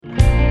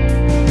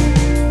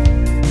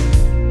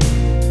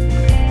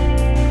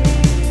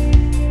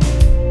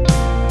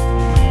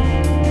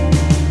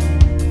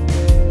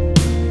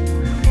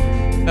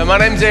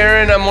name's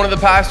Aaron. I'm one of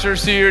the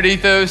pastors here at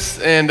Ethos,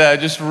 and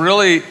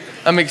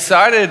I'm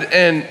excited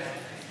and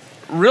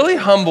really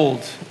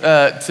humbled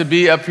to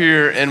be up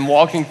here and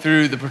walking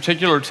through the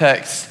particular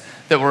text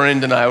that we're in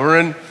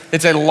tonight.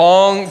 It's a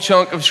long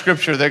chunk of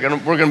scripture that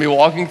we're going to be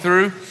walking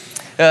through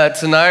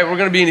tonight. We're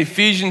going to be in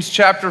Ephesians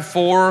chapter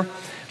 4,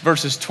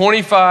 verses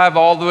 25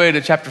 all the way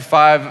to chapter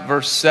 5,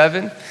 verse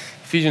 7.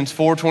 Ephesians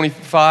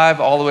 4:25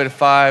 all the way to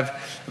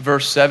 5,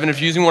 verse 7. If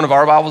you're using one of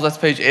our Bibles, that's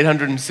page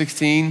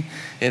 816.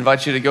 I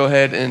invite you to go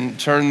ahead and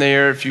turn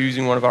there. If you're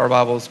using one of our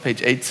Bibles,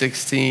 page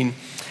 816.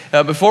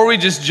 Before we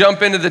just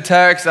jump into the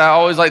text, I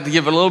always like to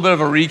give a little bit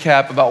of a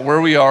recap about where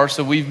we are.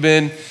 So we've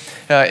been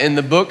in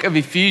the book of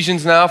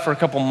Ephesians now for a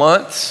couple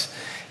months.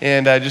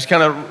 And just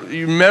kind of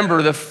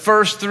remember the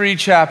first 3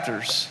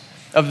 chapters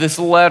of this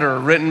letter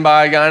written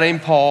by a guy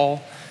named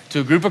Paul to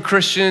a group of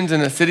Christians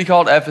in a city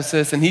called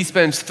Ephesus. And he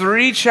spends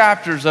 3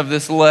 chapters of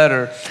this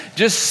letter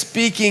just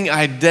speaking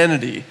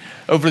identity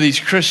over these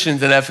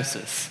Christians in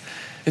Ephesus.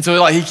 And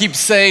so he keeps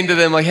saying to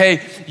them,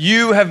 hey,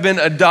 you have been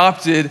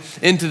adopted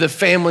into the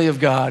family of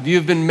God. You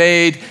have been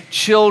made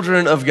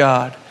children of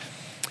God.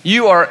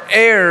 You are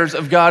heirs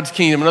of God's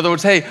kingdom. In other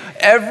words, hey,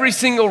 every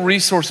single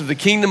resource of the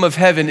kingdom of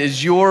heaven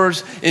is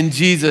yours in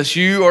Jesus.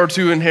 You are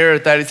to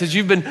inherit that. He says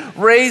you've been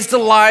raised to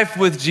life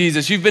with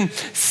Jesus. You've been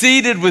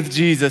seated with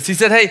Jesus. He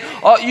said, hey,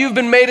 you've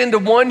been made into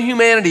one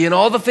humanity, and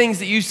all the things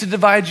that used to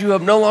divide you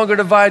up no longer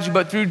divide you,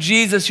 but through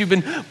Jesus, you've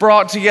been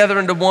brought together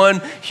into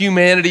one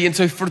humanity. And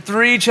so for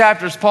 3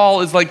 chapters,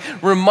 Paul is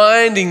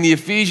reminding the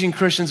Ephesian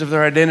Christians of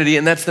their identity,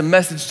 and that's the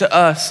message to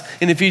us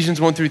in Ephesians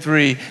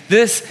 1-3.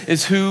 This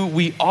is who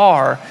we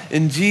are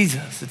in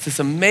Jesus. It's this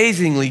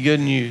amazingly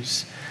good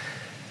news.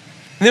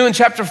 And then in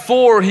chapter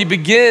 4, he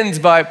begins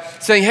by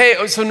saying,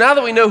 hey, so now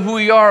that we know who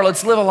we are,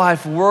 let's live a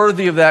life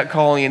worthy of that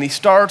calling. And he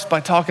starts by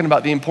talking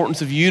about the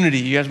importance of unity.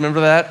 You guys remember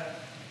that?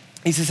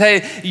 He says,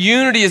 hey,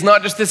 unity is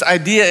not just this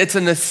idea, it's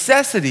a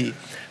necessity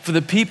for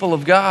the people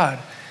of God.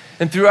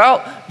 And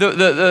throughout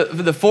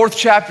the 4th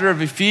chapter of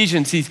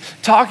Ephesians, he's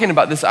talking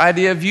about this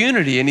idea of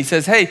unity. And he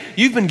says, hey,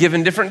 you've been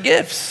given different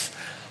gifts.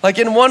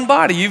 In one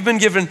body, you've been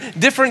given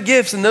different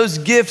gifts, and those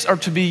gifts are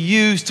to be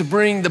used to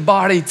bring the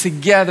body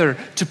together,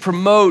 to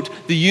promote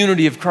the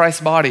unity of Christ's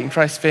body and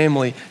Christ's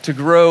family, to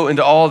grow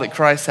into all that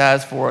Christ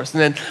has for us.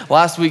 And then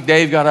last week,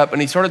 Dave got up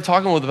and he started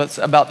talking with us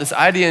about this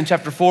idea in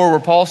chapter 4 where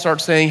Paul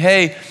starts saying,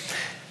 hey,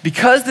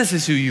 because this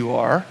is who you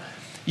are,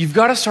 you've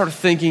got to start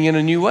thinking in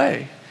a new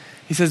way.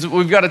 He says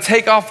we've got to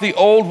take off the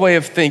old way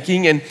of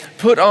thinking and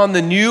put on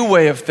the new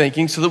way of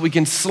thinking so that we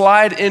can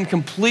slide in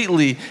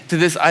completely to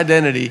this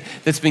identity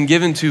that's been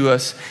given to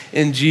us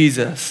in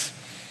Jesus.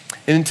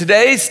 And in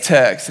today's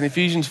text, in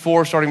Ephesians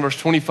 4, starting verse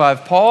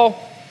 25,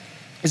 Paul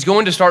is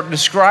going to start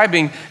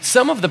describing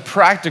some of the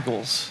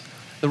practicals,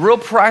 the real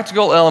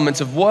practical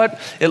elements of what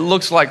it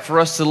looks like for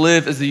us to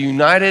live as the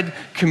united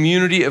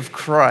community of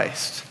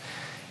Christ.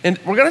 And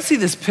we're going to see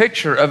this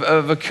picture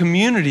of a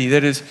community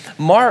that is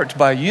marked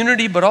by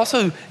unity, but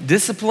also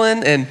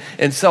discipline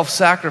and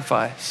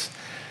self-sacrifice.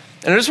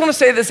 And I just want to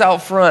say this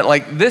out front,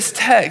 this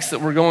text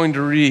that we're going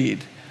to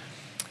read,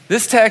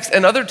 this text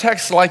and other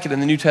texts like it in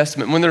the New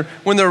Testament,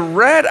 when they're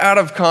read out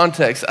of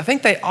context, I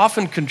think they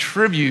often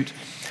contribute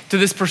to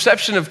this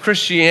perception of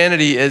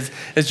Christianity as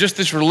just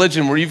this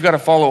religion where you've got to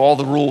follow all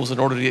the rules in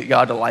order to get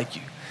God to like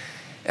you.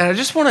 And I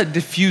just want to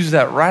diffuse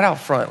that right out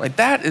front.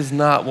 That is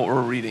not what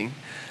we're reading.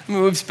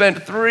 We've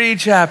spent 3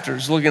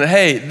 chapters looking at,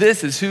 hey,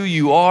 this is who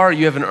you are.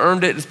 You haven't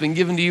earned it. It's been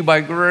given to you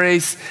by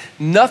grace.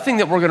 Nothing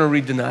that we're going to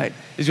read tonight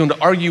is going to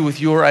argue with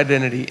your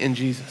identity in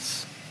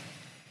Jesus.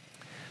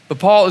 But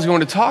Paul is going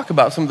to talk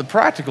about some of the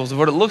practicals of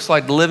what it looks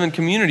like to live in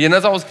community. And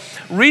as I was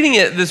reading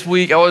it this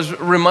week, I was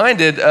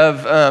reminded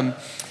of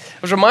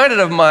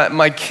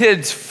my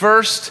kids'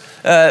 first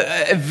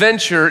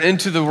venture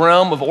into the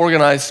realm of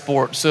organized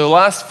sport. So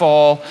last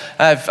fall,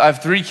 I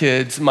have 3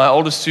 kids. My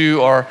oldest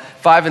 2 are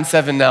 5 and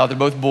 7 now. They're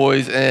both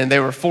boys, and they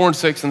were 4 and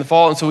 6 in the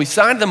fall. And so we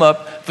signed them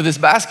up for this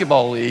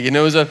basketball league. And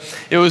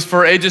it was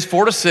for ages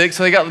 4 to 6,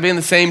 so they got to be in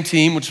the same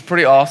team, which is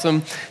pretty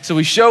awesome. So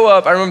we show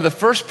up. I remember the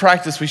first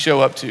practice we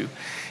show up to.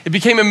 It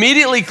became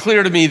immediately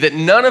clear to me that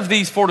none of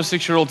these 4 to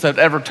 6-year-olds have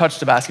ever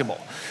touched a basketball.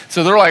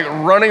 So they're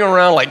running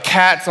around like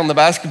cats on the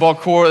basketball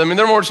court. I mean,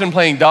 they're more interested in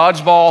playing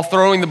dodgeball,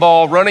 throwing the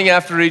ball, running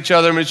after each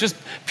other. I mean, it's just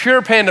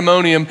pure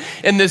pandemonium.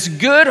 And this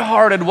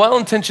good-hearted,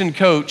 well-intentioned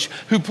coach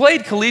who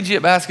played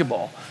collegiate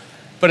basketball,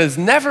 but has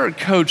never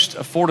coached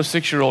a 4 to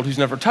 6-year-old who's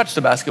never touched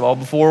a basketball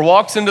before,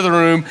 walks into the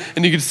room,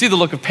 and you can see the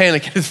look of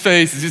panic in his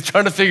face as he's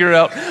trying to figure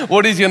out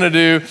what he's gonna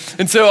do.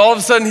 And so all of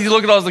a sudden, he's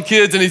looking at all the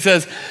kids and he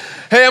says,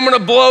 hey, I'm gonna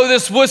blow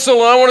this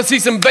whistle and I wanna see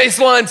some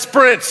baseline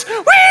sprints.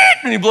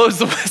 And he blows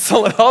the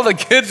whistle and all the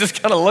kids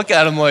just kind of look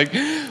at him like,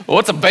 well,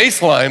 what's a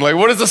baseline?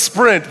 What is a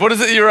sprint? What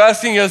is it you're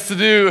asking us to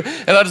do?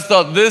 And I just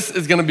thought this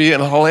is gonna be a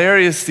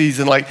hilarious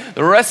season.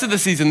 The rest of the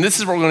season, this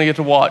is what we're gonna get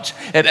to watch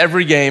at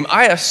every game.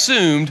 I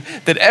assumed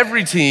that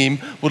every team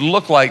would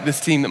look like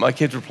this team that my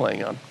kids were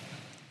playing on.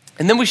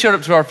 And then we showed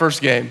up to our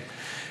first game.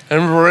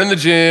 And we're in the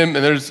gym,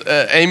 and there's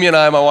Amy and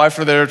I, my wife,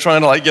 are there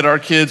trying to like get our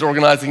kids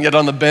organized and get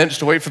on the bench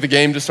to wait for the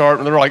game to start.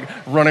 And they're like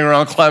running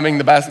around climbing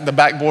the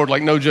backboard,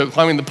 like no joke,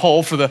 climbing the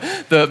pole for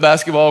the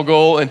basketball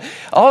goal. And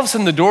all of a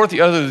sudden, the door at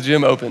the other of the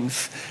gym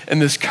opens,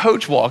 and this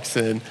coach walks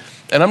in.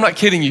 And I'm not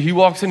kidding you. He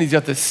walks in, he's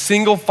got this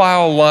single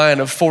file line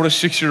of 4 to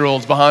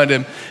 6-year-olds behind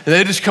him. And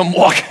they just come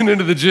walking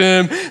into the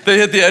gym. They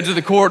hit the edge of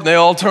the court and they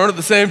all turn at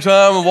the same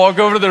time and walk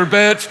over to their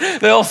bench.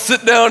 They all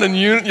sit down and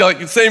like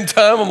at the same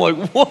time. I'm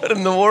like, what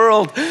in the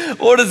world?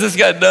 What has this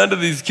guy done to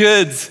these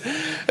kids?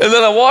 And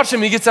then I watch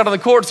him, he gets out of the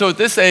court. So at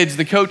this age,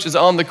 the coach is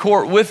on the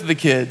court with the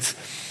kids.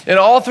 And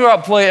all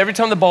throughout play, every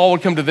time the ball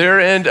would come to their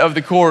end of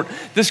the court,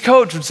 this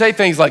coach would say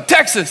things like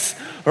Texas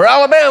or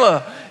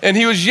Alabama. And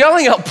he was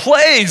yelling out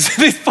plays.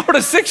 These 4 to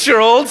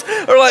 6-year-olds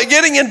are like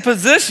getting in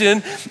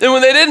position. And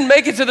when they didn't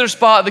make it to their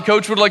spot, the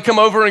coach would like come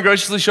over and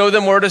graciously show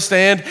them where to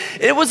stand.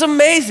 It was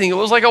amazing. It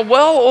was like a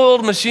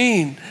well-oiled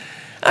machine.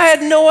 I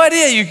had no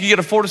idea you could get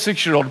a 4 to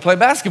 6-year-old to play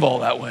basketball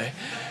that way.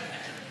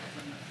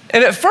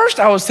 And at first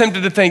I was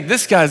tempted to think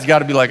this guy's got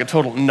to be like a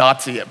total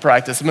Nazi at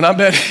practice. I mean, I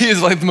bet he is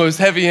like the most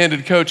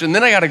heavy-handed coach. And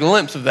then I got a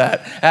glimpse of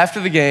that after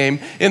the game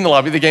in the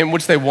lobby, the game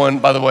which they won,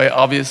 by the way,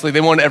 obviously. They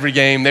won every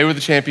game. They were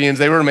the champions.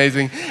 They were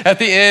amazing. At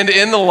the end,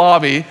 in the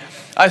lobby,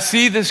 I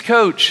see this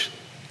coach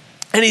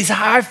and he's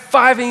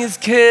high-fiving his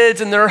kids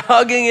and they're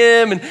hugging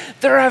him and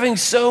they're having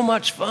so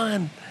much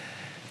fun.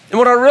 And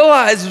what I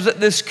realized was that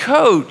this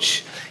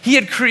coach, he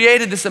had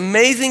created this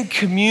amazing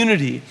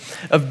community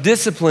of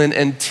discipline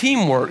and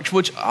teamwork,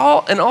 which in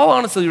all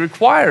honesty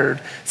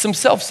required some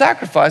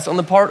self-sacrifice on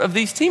the part of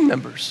these team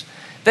members.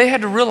 They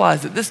had to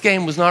realize that this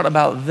game was not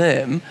about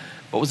them,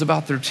 but was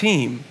about their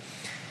team.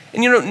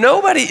 And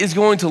nobody is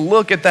going to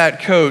look at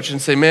that coach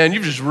and say, man,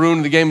 you've just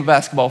ruined the game of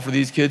basketball for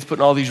these kids,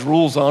 putting all these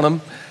rules on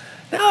them.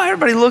 No,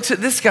 everybody looks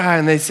at this guy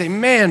and they say,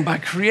 man, by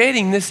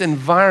creating this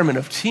environment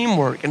of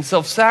teamwork and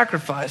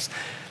self-sacrifice,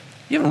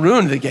 you haven't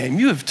ruined the game.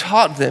 You have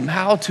taught them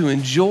how to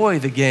enjoy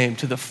the game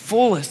to the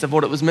fullest of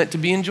what it was meant to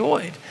be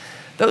enjoyed.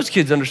 Those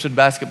kids understood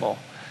basketball.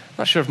 I'm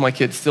not sure if my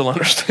kids still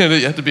understand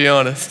it yet, to be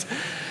honest.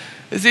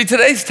 You see,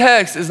 today's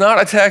text is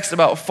not a text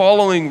about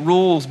following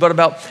rules, but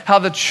about how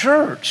the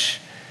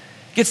church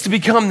gets to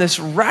become this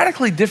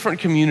radically different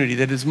community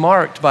that is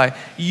marked by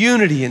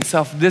unity and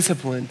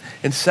self-discipline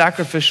and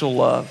sacrificial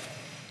love.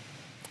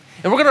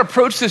 And we're going to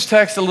approach this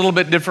text a little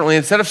bit differently.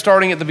 Instead of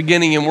starting at the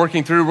beginning and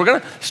working through, we're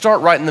going to start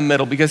right in the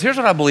middle, because here's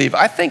what I believe.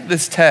 I think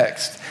this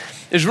text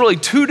is really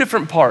 2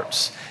 different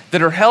parts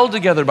that are held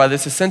together by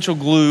this essential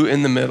glue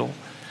in the middle.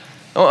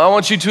 I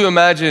want you to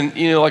imagine,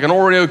 like an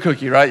Oreo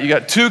cookie, right? You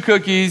got 2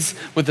 cookies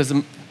with this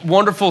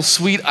wonderful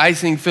sweet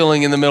icing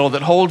filling in the middle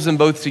that holds them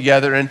both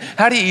together. And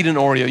how do you eat an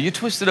Oreo? You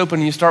twist it open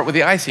and you start with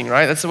the icing,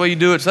 right? That's the way you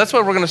do it. So that's why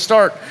we're going to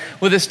start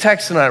with this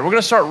text tonight. We're going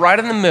to start right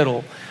in the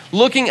middle,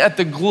 looking at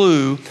the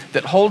glue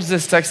that holds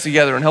this text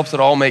together and helps it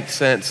all make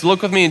sense.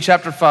 Look with me in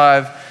chapter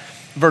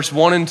 5, verse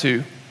 1 and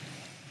 2.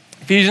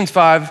 Ephesians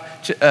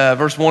 5,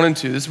 verse 1 and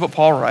 2. This is what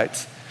Paul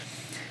writes.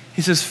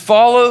 He says,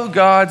 follow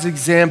God's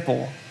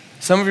example.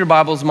 Some of your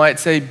Bibles might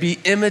say, be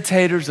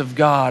imitators of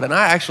God. And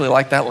I actually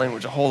like that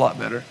language a whole lot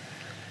better.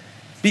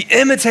 Be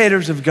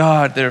imitators of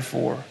God,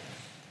 therefore,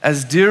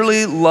 as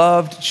dearly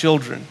loved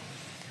children,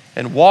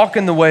 and walk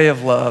in the way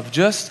of love,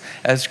 just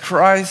as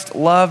Christ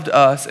loved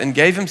us and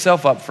gave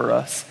himself up for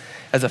us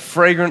as a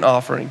fragrant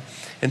offering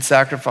and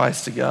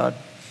sacrifice to God.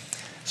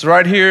 So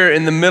right here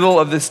in the middle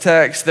of this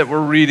text that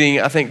we're reading,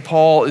 I think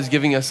Paul is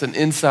giving us an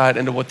insight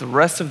into what the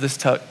rest of this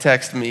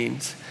text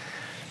means.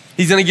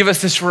 He's going to give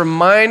us this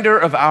reminder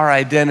of our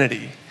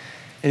identity,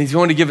 and he's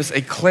going to give us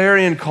a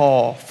clarion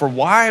call for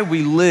why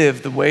we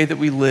live the way that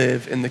we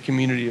live in the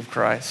community of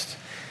Christ.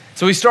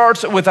 So he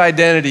starts with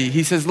identity.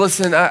 He says,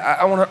 listen,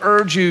 I want to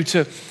urge you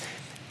to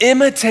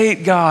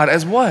imitate God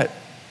as what?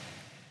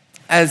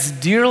 As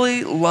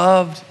dearly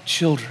loved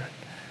children.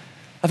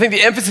 I think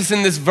the emphasis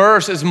in this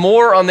verse is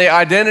more on the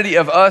identity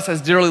of us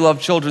as dearly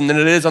loved children than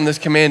it is on this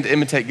command to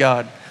imitate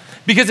God.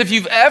 Because if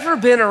you've ever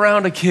been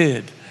around a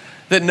kid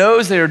that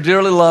knows they are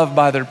dearly loved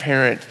by their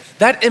parent,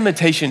 that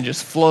imitation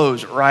just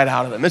flows right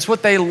out of them. It's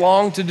what they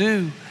long to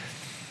do.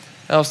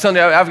 I was telling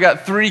you, I've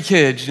got 3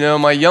 kids.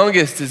 My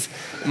youngest is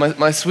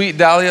my sweet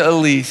Dahlia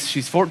Elise.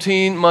 She's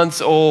 14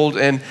 months old,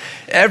 and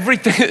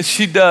everything that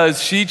she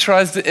does, she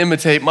tries to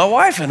imitate my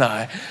wife and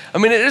I. I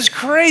mean, it is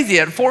crazy.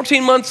 At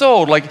 14 months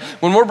old, like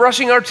when we're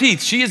brushing our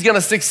teeth, she is gonna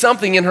stick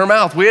something in her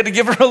mouth. We had to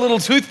give her a little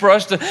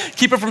toothbrush to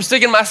keep her from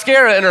sticking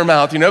mascara in her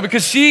mouth,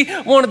 because she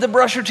wanted to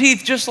brush her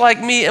teeth just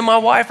like me and my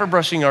wife are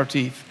brushing our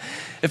teeth.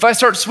 If I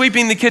start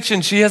sweeping the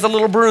kitchen, she has a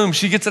little broom.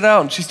 She gets it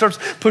out and she starts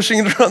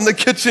pushing it around the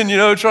kitchen,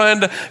 trying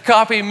to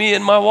copy me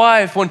and my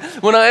wife. When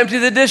I empty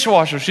the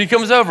dishwasher, she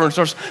comes over and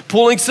starts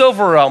pulling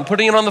silver out and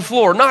putting it on the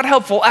floor. Not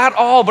helpful at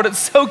all, but it's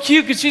so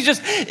cute because she's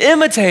just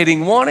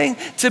imitating, wanting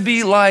to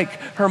be like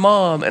her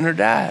mom and her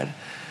dad.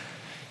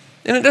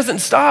 And it doesn't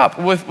stop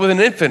with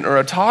an infant or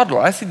a toddler.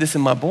 I see this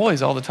in my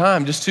boys all the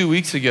time. Just 2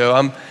 weeks ago,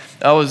 I'm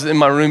I was in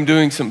my room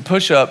doing some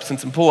push-ups and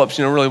some pull-ups,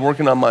 really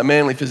working on my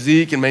manly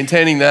physique and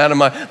maintaining that. And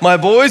my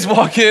boys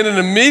walk in and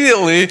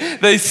immediately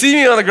they see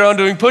me on the ground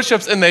doing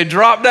push-ups and they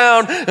drop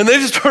down and they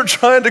just start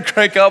trying to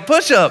crank out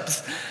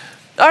push-ups.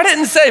 I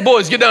didn't say,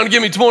 boys, get down and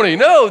give me 20.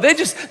 No,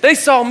 they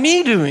saw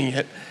me doing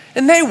it.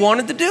 And they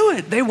wanted to do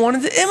it. They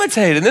wanted to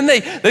imitate. And then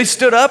they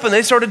stood up and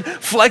they started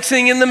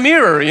flexing in the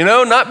mirror,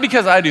 not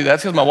because I do that,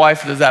 it's because my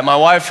wife does that. My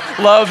wife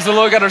loves to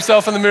look at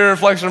herself in the mirror and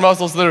flex her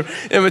muscles, so they're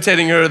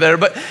imitating her there.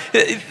 But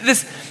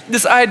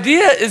this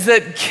idea is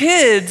that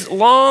kids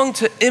long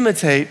to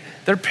imitate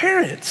their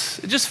parents.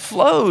 It just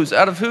flows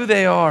out of who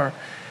they are.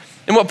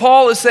 And what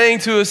Paul is saying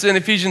to us in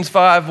Ephesians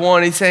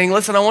 5:1, he's saying,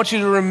 listen, I want you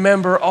to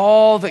remember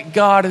all that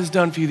God has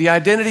done for you, the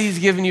identity he's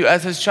given you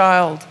as his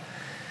child.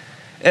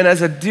 And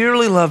as a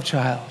dearly loved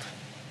child,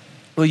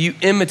 will you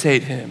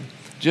imitate him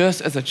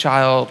just as a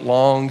child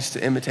longs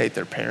to imitate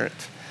their parent?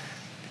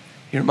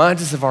 He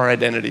reminds us of our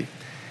identity.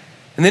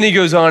 And then he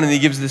goes on and he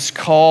gives this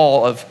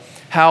call of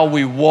how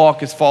we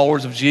walk as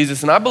followers of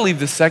Jesus. And I believe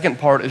the second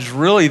part is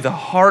really the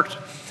heart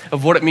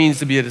of what it means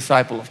to be a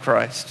disciple of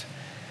Christ.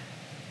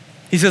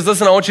 He says,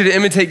 listen, I want you to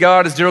imitate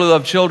God as dearly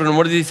loved children. And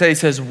what does he say? He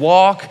says,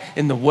 walk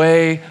in the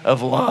way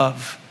of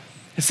love.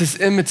 It's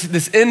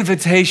this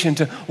invitation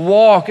to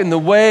walk in the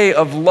way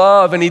of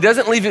love. And he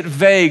doesn't leave it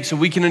vague so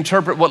we can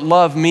interpret what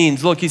love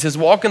means. Look, he says,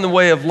 walk in the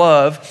way of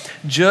love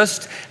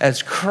just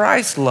as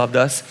Christ loved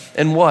us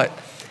and what?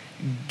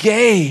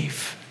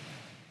 Gave.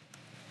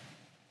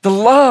 The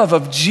love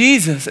of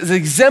Jesus is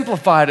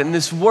exemplified in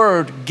this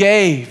word,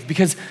 gave,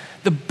 because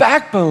the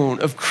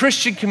backbone of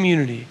Christian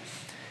community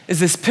is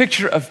this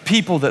picture of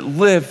people that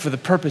live for the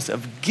purpose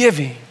of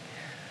giving,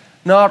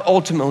 not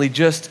ultimately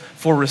just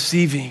for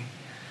receiving.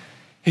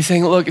 He's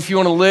saying, look, if you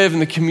want to live in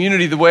the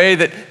community the way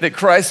that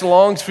Christ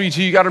longs for you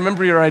to, you got to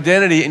remember your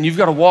identity and you've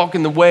got to walk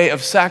in the way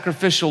of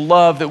sacrificial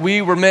love, that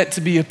we were meant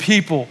to be a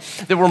people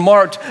that were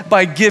marked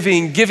by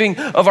giving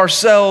of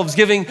ourselves,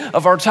 giving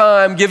of our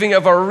time, giving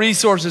of our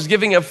resources,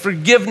 giving of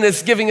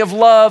forgiveness, giving of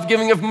love,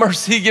 giving of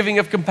mercy, giving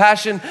of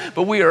compassion.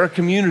 But we are a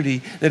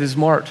community that is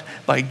marked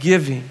by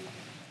giving.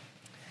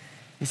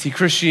 You see,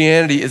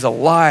 Christianity is a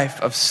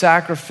life of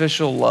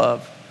sacrificial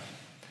love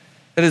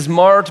that is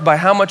marked by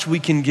how much we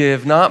can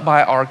give, not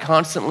by our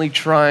constantly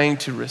trying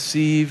to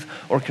receive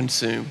or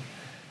consume.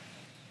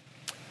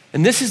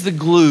 And this is the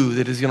glue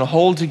that is going to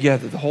hold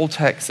together the whole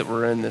text that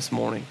we're in this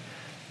morning.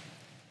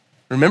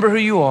 Remember who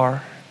you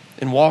are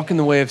and walk in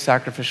the way of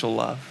sacrificial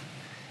love.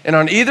 And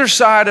on either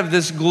side of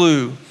this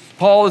glue,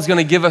 Paul is going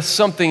to give us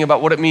something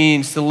about what it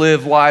means to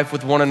live life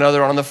with one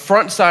another. On the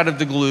front side of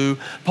the glue,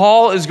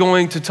 Paul is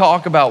going to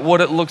talk about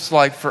what it looks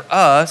like for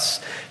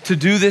us to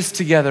do this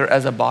together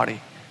as a body,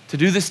 to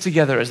do this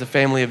together as a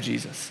family of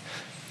Jesus.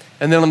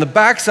 And then on the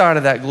back side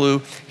of that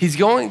glue, he's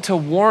going to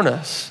warn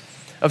us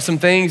of some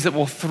things that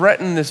will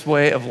threaten this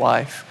way of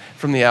life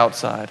from the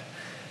outside.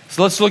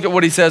 So let's look at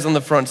what he says on the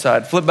front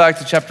side. Flip back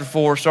to chapter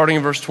 4, starting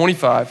in verse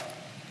 25.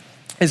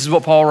 This is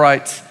what Paul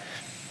writes.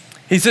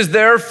 He says,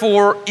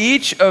 therefore,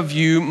 each of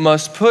you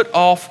must put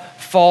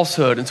off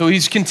falsehood. And so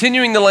he's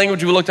continuing the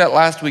language we looked at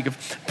last week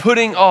of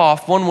putting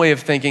off one way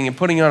of thinking and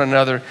putting on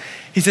another.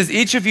 He says,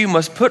 each of you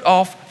must put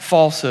off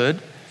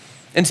falsehood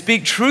and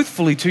speak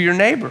truthfully to your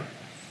neighbor.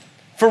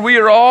 For we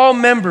are all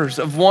members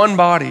of one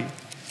body.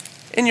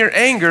 In your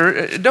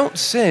anger, don't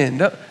sin.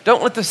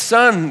 Don't let the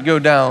sun go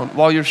down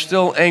while you're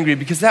still angry,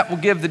 because that will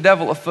give the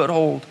devil a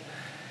foothold.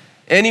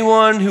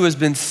 Anyone who has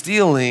been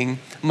stealing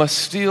must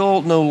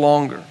steal no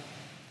longer,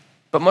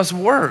 but must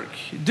work.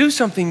 Do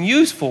something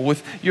useful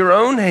with your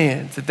own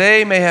hands, that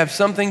they may have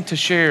something to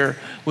share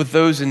with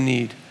those in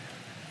need.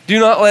 Do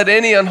not let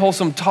any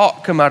unwholesome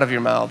talk come out of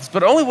your mouths,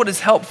 but only what is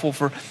helpful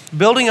for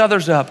building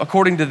others up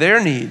according to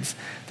their needs,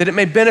 that it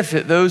may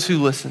benefit those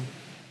who listen.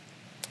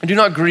 And do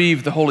not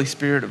grieve the Holy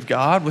Spirit of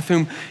God, with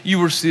whom you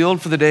were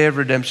sealed for the day of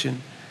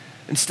redemption.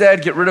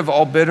 Instead, get rid of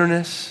all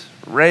bitterness,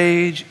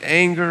 rage,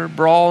 anger,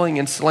 brawling,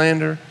 and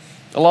slander,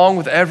 along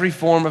with every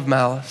form of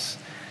malice.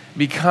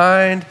 Be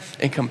kind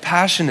and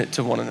compassionate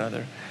to one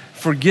another,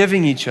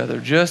 forgiving each other,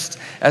 just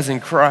as in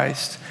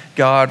Christ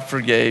God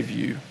forgave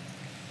you.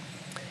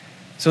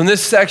 So in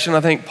this section,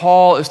 I think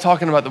Paul is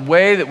talking about the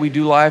way that we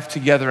do life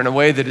together in a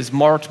way that is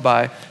marked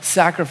by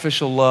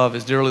sacrificial love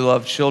as dearly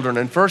loved children.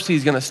 And first,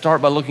 he's going to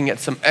start by looking at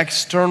some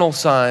external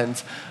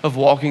signs of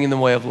walking in the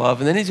way of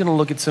love. And then he's going to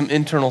look at some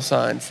internal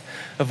signs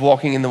of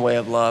walking in the way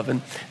of love.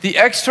 And the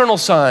external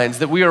signs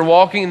that we are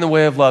walking in the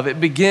way of love,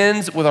 it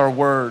begins with our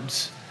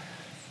words.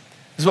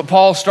 This is what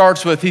Paul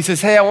starts with. He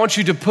says, hey, I want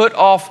you to put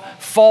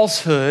off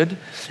falsehood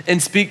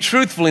and speak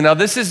truthfully. Now,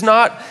 this is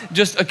not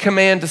just a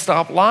command to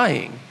stop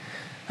lying.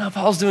 Now,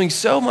 Paul's doing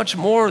so much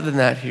more than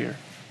that here.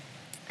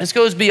 This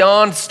goes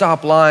beyond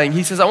stop lying.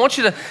 He says, I want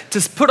you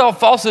to put off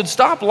falsehood,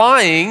 stop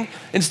lying,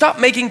 and stop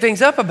making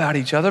things up about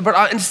each other.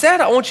 But instead,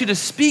 I want you to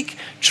speak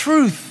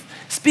truth,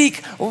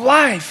 speak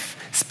life,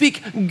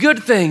 speak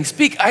good things,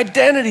 speak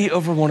identity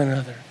over one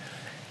another.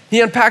 He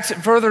unpacks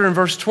it further in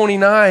verse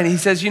 29. He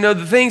says,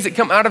 the things that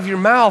come out of your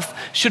mouth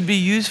should be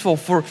useful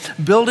for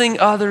building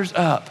others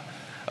up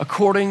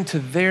according to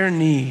their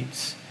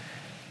needs.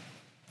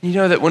 You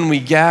know that when we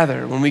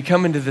gather, when we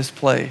come into this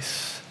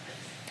place,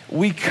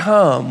 we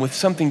come with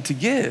something to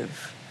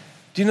give.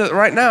 Do you know that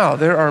right now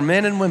there are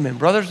men and women,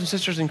 brothers and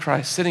sisters in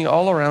Christ, sitting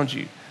all around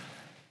you,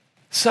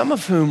 some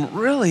of whom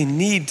really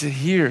need to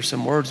hear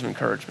some words of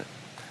encouragement.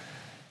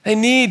 They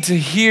need to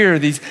hear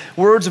these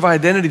words of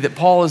identity that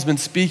Paul has been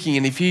speaking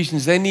in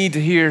Ephesians. They need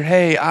to hear,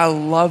 hey, I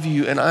love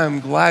you and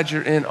I'm glad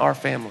you're in our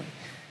family.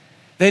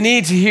 They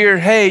need to hear,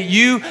 hey,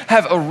 you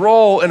have a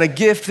role and a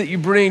gift that you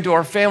bring to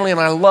our family,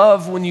 and I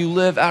love when you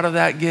live out of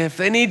that gift.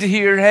 They need to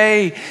hear,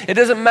 hey, it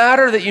doesn't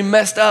matter that you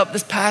messed up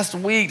this past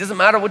week. It doesn't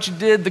matter what you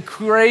did. The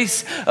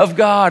grace of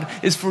God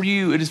is for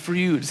you. It is for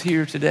you. It is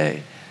here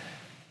today.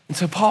 And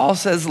so Paul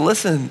says,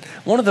 listen,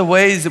 one of the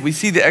ways that we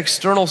see the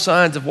external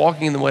signs of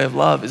walking in the way of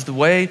love is the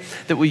way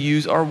that we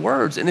use our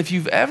words. And if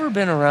you've ever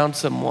been around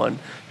someone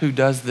who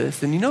does this,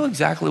 then you know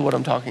exactly what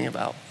I'm talking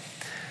about.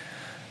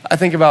 I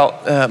think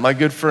about my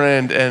good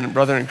friend and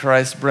brother in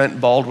Christ,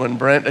 Brent Baldwin.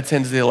 Brent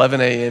attends the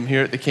 11 a.m.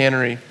 here at the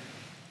Cannery.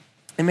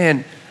 And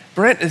man,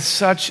 Brent is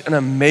such an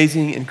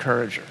amazing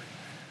encourager.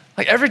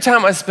 Like every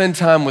time I spend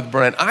time with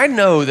Brent, I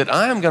know that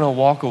I am going to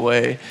walk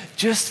away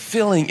just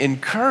feeling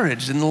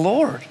encouraged in the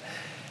Lord,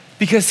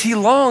 because he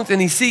longs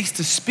and he seeks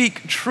to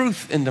speak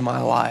truth into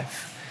my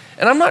life.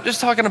 And I'm not just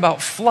talking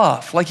about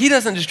fluff. Like he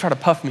doesn't just try to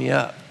puff me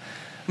up.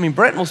 I mean,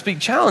 Brent will speak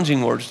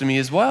challenging words to me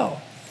as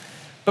well.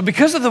 But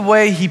because of the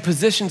way he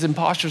positions and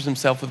postures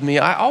himself with me,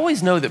 I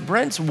always know that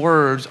Brent's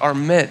words are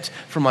meant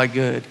for my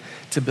good,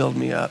 to build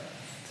me up.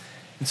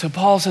 And so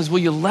Paul says, will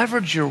you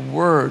leverage your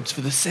words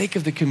for the sake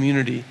of the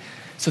community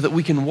so that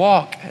we can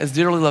walk as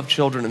dearly loved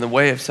children in the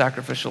way of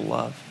sacrificial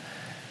love?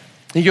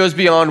 He goes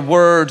beyond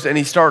words and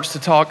he starts to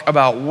talk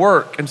about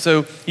work. And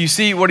so you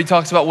see what he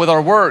talks about with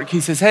our work.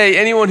 He says, hey,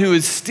 anyone who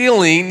is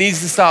stealing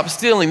needs to stop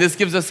stealing. This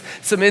gives us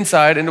some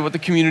insight into what the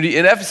community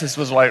in Ephesus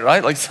was like,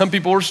 right? Like some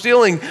people were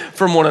stealing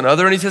from one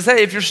another. And he says,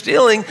 hey, if you're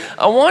stealing,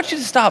 I want you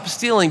to stop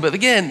stealing. But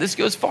again, this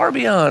goes far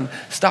beyond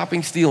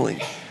stopping stealing.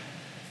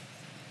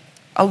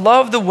 I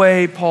love the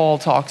way Paul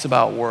talks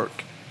about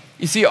work.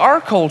 You see,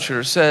 our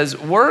culture says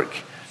work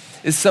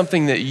is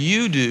something that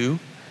you do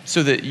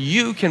so that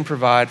you can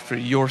provide for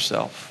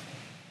yourself.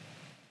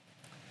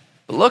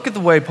 But look at the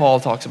way Paul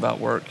talks about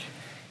work.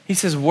 He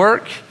says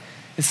work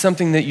is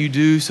something that you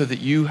do so that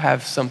you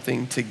have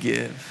something to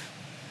give.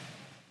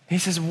 He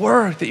says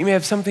work that you may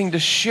have something to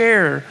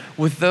share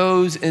with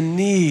those in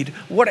need.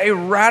 What a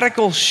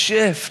radical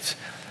shift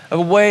of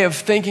a way of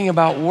thinking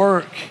about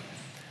work.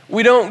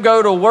 We don't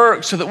go to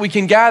work so that we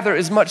can gather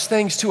as much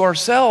things to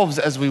ourselves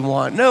as we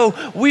want. No,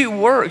 we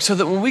work so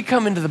that when we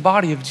come into the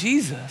body of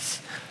Jesus,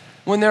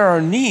 when there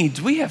are needs,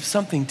 we have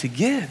something to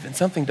give and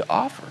something to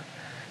offer,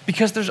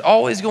 because there's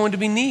always going to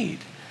be need.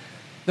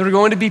 There are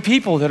going to be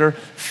people that are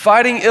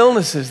fighting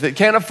illnesses that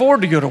can't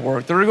afford to go to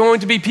work. There are going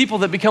to be people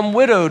that become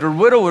widowed or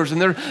widowers,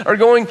 and there are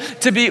going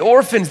to be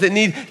orphans that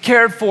need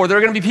cared for. There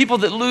are going to be people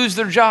that lose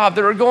their job.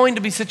 There are going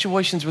to be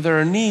situations where there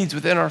are needs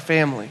within our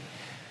family.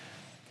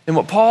 And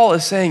what Paul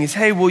is saying is,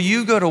 hey, will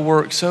you go to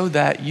work so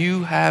that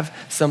you have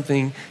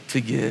something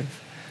to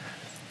give?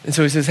 And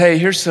so he says, hey,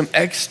 here's some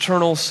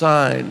external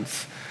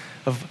signs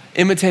of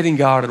imitating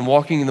God and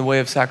walking in the way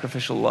of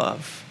sacrificial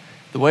love,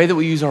 the way that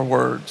we use our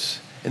words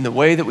and the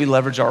way that we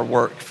leverage our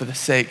work for the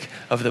sake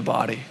of the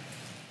body.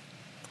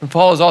 And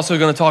Paul is also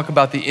going to talk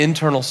about the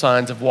internal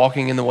signs of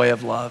walking in the way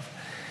of love.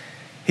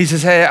 He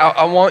says, hey,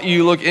 I want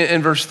you, look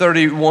in verse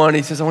 31,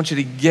 he says, I want you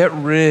to get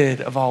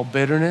rid of all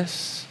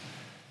bitterness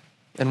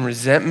and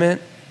resentment.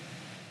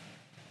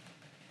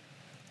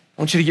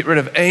 I want you to get rid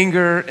of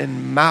anger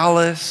and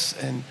malice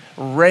and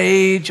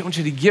rage. I want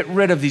you to get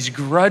rid of these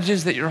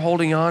grudges that you're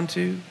holding on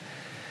to.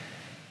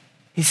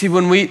 You see,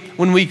 when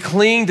we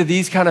cling to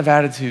these kind of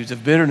attitudes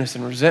of bitterness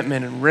and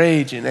resentment and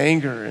rage and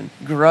anger and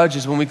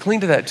grudges, when we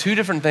cling to that, two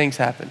different things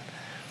happen.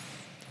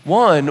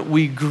 One,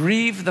 we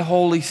grieve the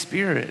Holy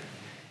Spirit.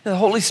 The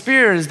Holy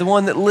Spirit is the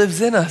one that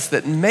lives in us,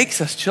 that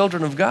makes us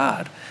children of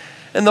God.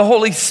 And the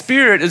Holy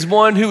Spirit is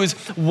one who is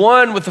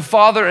one with the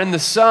Father and the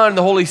Son.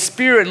 The Holy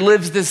Spirit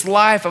lives this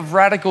life of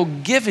radical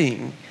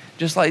giving,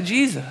 just like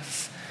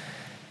Jesus.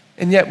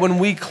 And yet when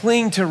we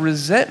cling to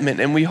resentment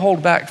and we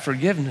hold back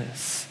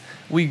forgiveness,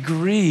 we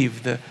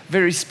grieve the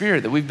very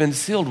Spirit that we've been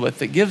sealed with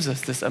that gives us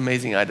this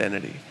amazing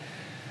identity.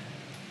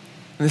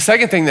 And the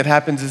second thing that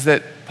happens is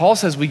that Paul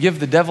says we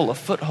give the devil a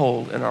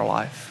foothold in our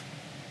life.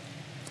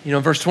 You know,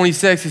 in verse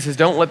 26, he says,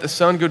 don't let the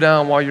sun go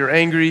down while you're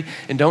angry,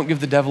 and don't give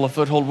the devil a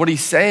foothold. What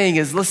he's saying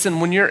is, listen,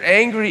 when you're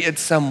angry at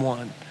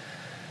someone,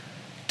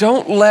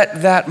 don't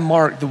let that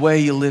mark the way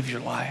you live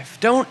your life.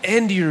 Don't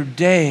end your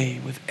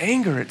day with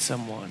anger at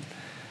someone.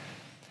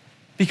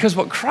 Because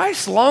what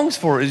Christ longs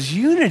for is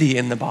unity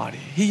in the body.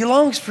 He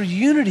longs for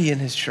unity in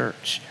his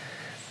church.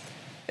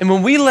 And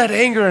when we let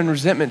anger and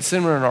resentment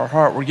simmer in our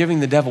heart, we're giving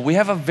the devil. We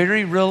have a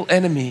very real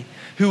enemy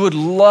who would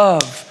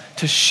love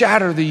to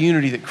shatter the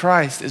unity that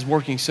Christ is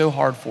working so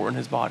hard for in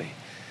his body.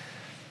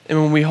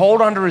 And when we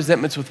hold on to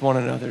resentments with one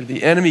another,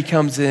 the enemy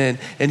comes in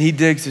and he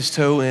digs his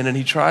toe in and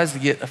he tries to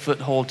get a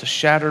foothold to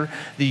shatter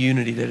the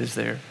unity that is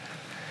there.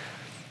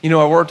 You know,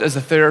 I worked as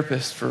a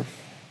therapist for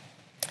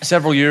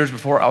several years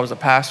before I was a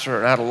pastor,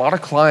 and I had a lot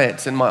of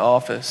clients in my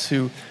office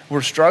who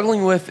were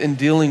struggling with and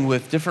dealing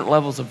with different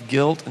levels of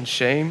guilt and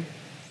shame.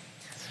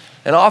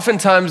 And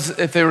oftentimes,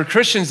 if they were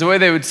Christians, the way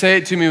they would say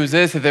it to me was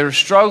this: that they were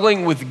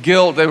struggling with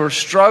guilt, they were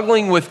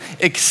struggling with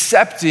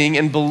accepting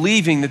and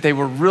believing that they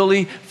were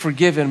really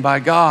forgiven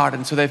by God,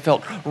 and so they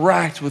felt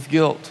racked with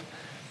guilt.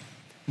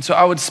 And so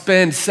I would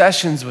spend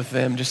sessions with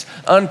them just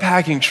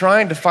unpacking,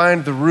 trying to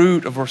find the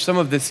root of where some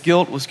of this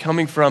guilt was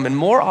coming from. And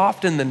more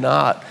often than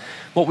not,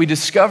 what we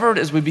discovered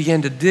as we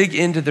began to dig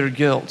into their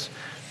guilt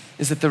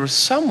is that there was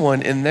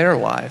someone in their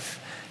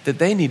life that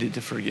they needed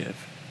to forgive.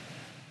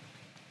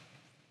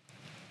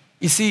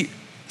 You see,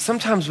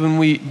 sometimes when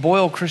we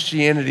boil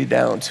Christianity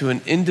down to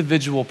an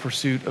individual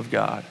pursuit of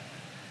God,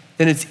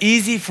 then it's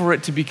easy for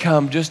it to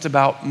become just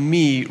about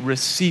me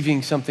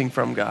receiving something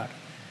from God.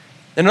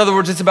 In other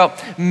words, it's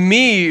about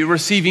me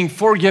receiving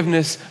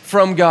forgiveness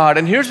from God.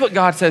 And here's what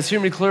God says. Hear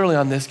me clearly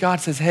on this.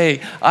 God says,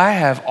 hey, I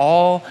have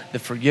all the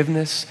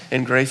forgiveness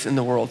and grace in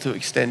the world to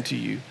extend to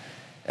you.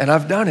 And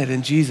I've done it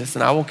in Jesus,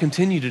 and I will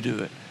continue to do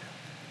it.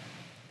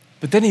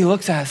 But then he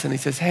looks at us and he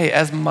says, hey,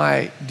 as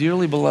my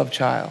dearly beloved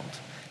child,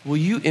 will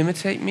you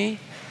imitate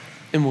me?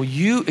 And will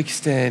you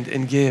extend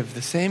and give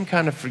the same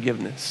kind of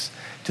forgiveness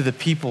to the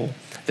people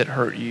that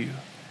hurt you?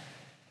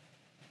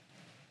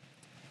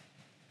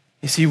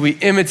 You see, we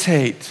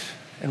imitate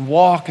and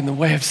walk in the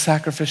way of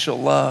sacrificial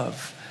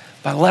love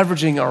by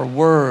leveraging our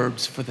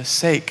words for the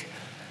sake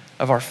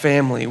of our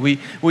family. We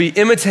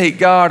imitate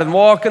God and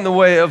walk in the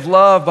way of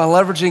love by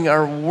leveraging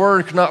our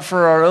work not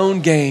for our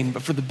own gain,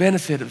 but for the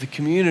benefit of the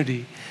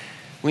community.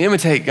 We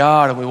imitate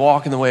God and we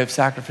walk in the way of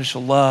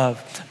sacrificial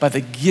love by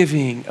the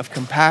giving of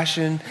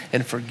compassion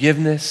and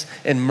forgiveness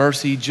and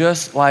mercy,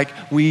 just like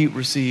we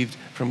received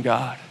from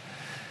God.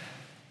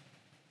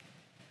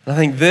 I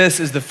think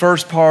this is the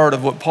first part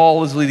of what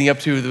Paul is leading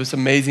up to, this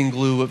amazing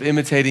glue of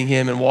imitating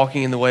him and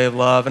walking in the way of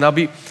love. And I'll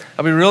be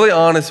really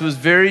honest, it was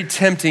very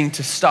tempting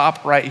to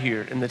stop right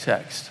here in the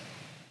text.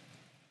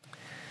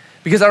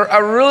 Because I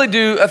really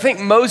do, I think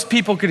most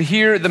people could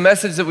hear the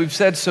message that we've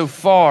said so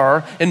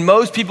far, and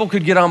most people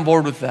could get on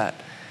board with that.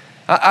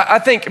 I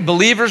think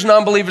believers,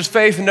 non-believers,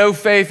 faith, no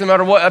faith, no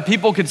matter what,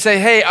 people could say,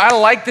 hey, I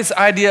like this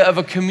idea of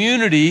a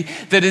community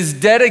that is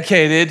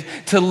dedicated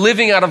to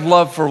living out of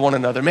love for one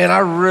another. Man, I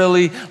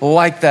really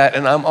like that,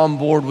 and I'm on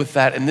board with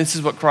that, and this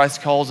is what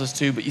Christ calls us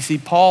to. But you see,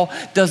 Paul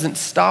doesn't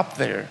stop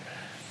there.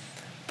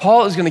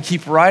 Paul is going to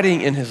keep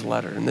writing in his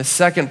letter, in the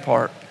second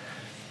part.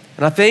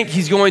 And I think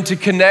he's going to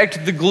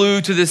connect the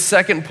glue to this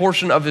second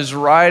portion of his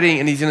writing,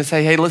 and he's going to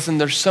say, hey, listen,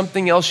 there's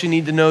something else you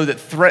need to know that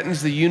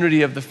threatens the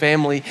unity of the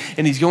family,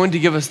 and he's going to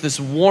give us this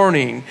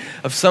warning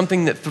of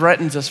something that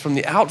threatens us from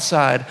the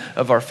outside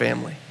of our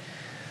family.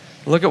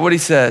 Look at what he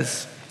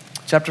says,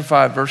 chapter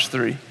 5, verse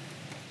 3.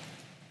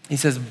 He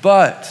says,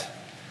 but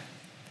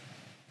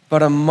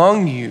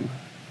among you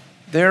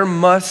there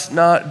must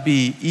not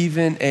be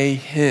even a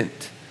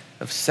hint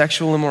of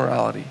sexual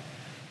immorality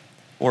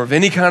or of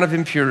any kind of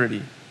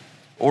impurity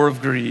or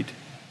of greed,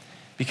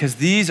 because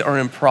these are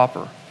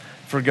improper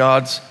for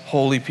God's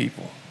holy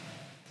people.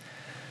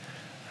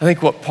 I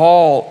think what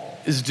Paul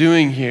is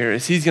doing here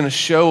is he's going to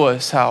show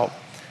us how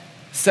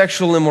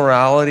sexual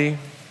immorality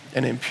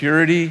and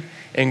impurity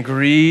and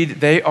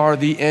greed, they are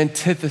the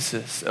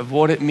antithesis of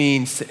what it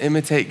means to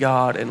imitate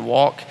God and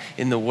walk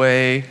in the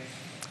way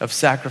of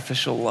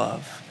sacrificial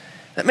love.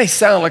 That may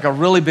sound like a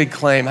really big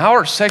claim. How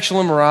are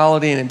sexual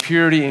immorality and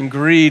impurity and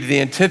greed the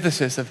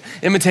antithesis of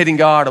imitating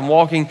God and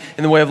walking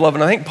in the way of love?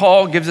 And I think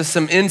Paul gives us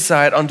some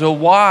insight onto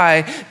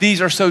why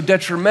these are so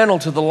detrimental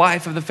to the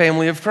life of the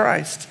family of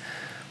Christ.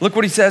 Look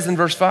what he says in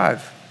verse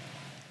 5.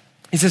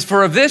 He says,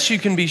 for of this you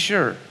can be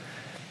sure,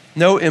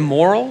 no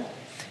immoral,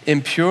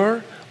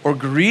 impure, or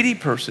greedy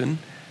person,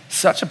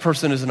 such a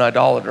person is an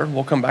idolater.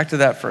 We'll come back to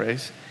that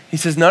phrase. He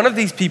says, none of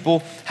these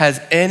people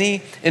has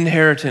any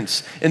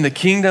inheritance in the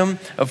kingdom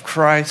of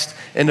Christ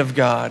and of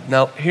God.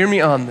 Now, hear me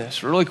on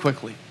this really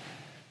quickly.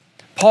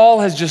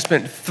 Paul has just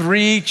spent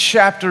 3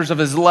 chapters of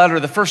his letter,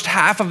 the first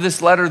half of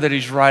this letter that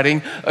he's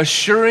writing,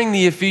 assuring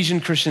the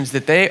Ephesian Christians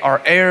that they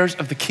are heirs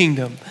of the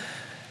kingdom,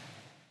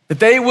 that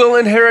they will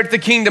inherit the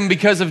kingdom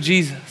because of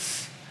Jesus.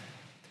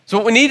 So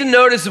what we need to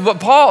notice is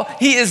what Paul,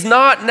 he is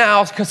not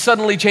now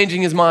suddenly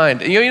changing his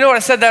mind. You know what, I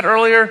said that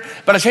earlier,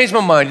 but I changed my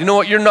mind. You know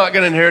what, you're not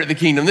going to inherit the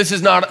kingdom. This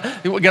is not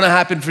going to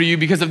happen for you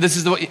because of this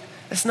is the way.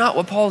 That's not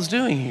what Paul is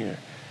doing here.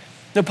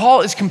 No,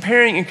 Paul is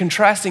comparing and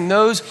contrasting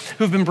those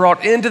who've been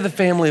brought into the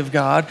family of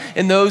God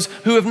and those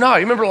who have not.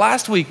 You remember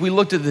last week we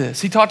looked at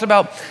this. He talked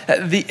about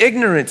the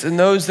ignorance and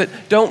those that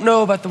don't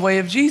know about the way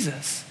of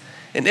Jesus.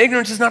 And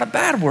ignorance is not a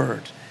bad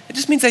word. It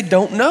just means they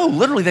don't know.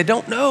 Literally, they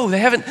don't know. They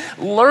haven't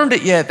learned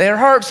it yet. Their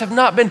hearts have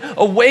not been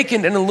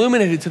awakened and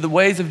illuminated to the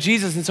ways of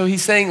Jesus. And so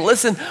he's saying,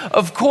 listen,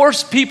 of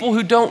course, people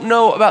who don't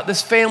know about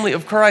this family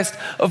of Christ,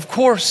 of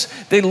course,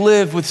 they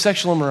live with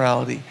sexual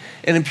immorality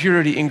and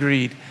impurity and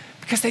greed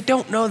because they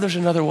don't know there's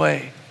another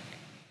way.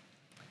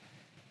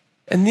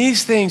 And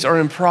these things are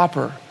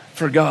improper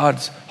for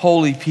God's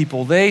holy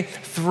people. They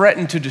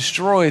threaten to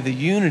destroy the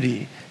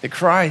unity that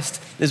Christ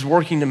is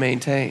working to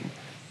maintain.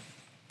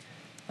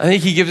 I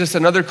think he gives us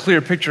another clear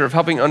picture of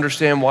helping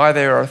understand why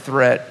they are a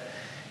threat.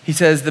 He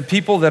says the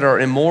people that are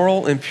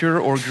immoral, impure,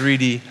 or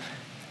greedy,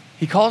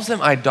 he calls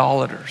them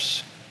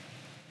idolaters.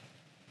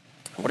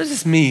 What does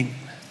this mean?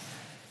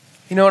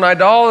 You know, an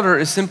idolater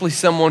is simply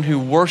someone who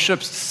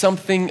worships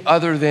something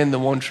other than the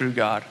one true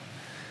God.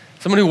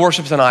 Someone who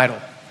worships an idol.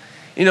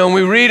 You know, when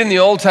we read in the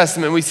Old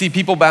Testament, we see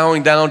people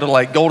bowing down to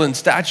like golden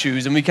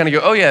statues, and we kind of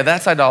go, oh yeah,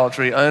 that's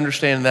idolatry. I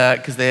understand that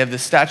because they have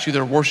this statue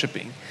they're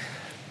worshiping.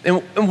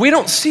 And we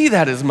don't see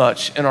that as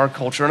much in our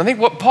culture. And I think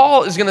what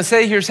Paul is going to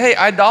say here is, hey,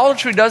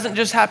 idolatry doesn't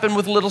just happen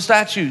with little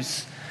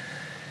statues.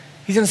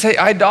 He's going to say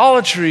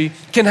idolatry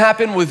can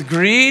happen with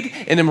greed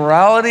and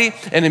immorality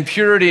and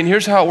impurity. And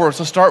here's how it works.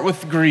 Let's start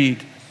with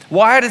greed.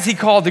 Why does he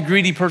call the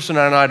greedy person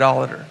an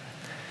idolater?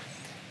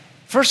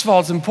 First of all,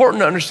 it's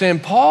important to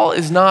understand Paul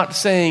is not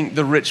saying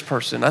the rich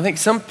person. I think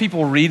some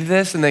people read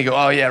this and they go,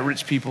 oh yeah,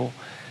 rich people.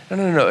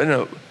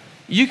 No.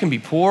 You can be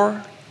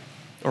poor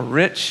or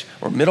rich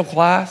or middle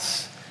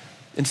class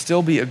and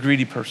still be a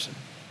greedy person.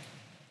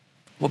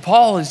 What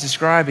Paul is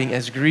describing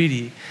as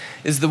greedy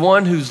is the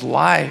one whose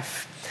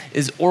life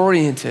is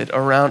oriented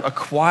around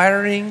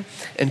acquiring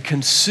and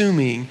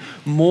consuming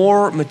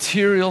more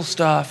material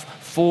stuff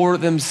for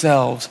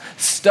themselves,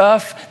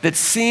 stuff that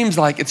seems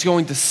like it's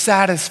going to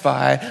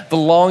satisfy the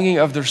longing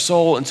of their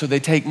soul. And so they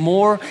take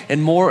more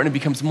and more, and it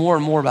becomes more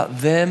and more about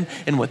them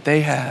and what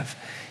they have.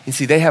 You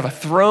see, they have a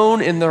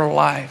throne in their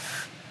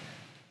life.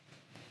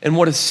 And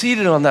what is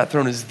seated on that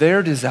throne is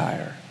their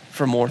desire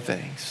for more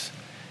things.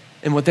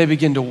 And what they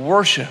begin to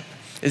worship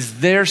is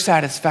their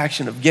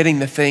satisfaction of getting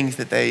the things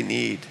that they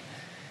need.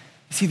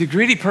 You see, the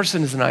greedy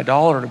person is an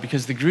idolater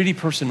because the greedy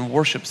person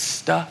worships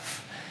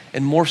stuff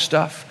and more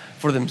stuff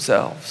for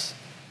themselves.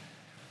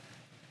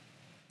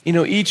 You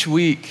know, each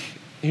week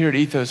here at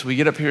Ethos, we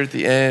get up here at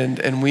the end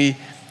and we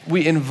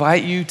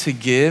invite you to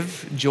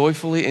give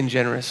joyfully and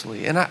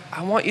generously. And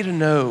I want you to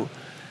know,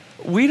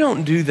 we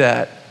don't do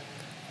that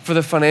for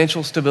the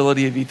financial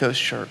stability of Ethos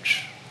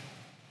Church.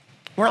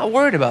 We're not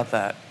worried about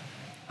that.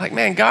 Like,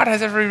 man, God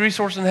has every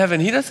resource in heaven.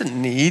 He doesn't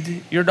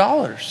need your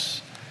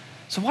dollars.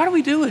 So why do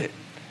we do it?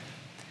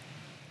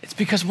 It's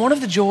because one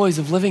of the joys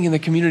of living in the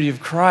community of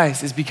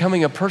Christ is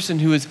becoming a person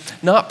who is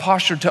not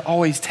postured to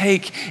always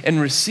take and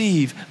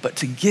receive, but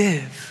to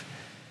give.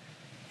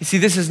 You see,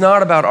 this is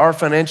not about our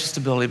financial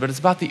stability, but it's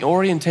about the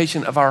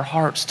orientation of our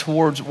hearts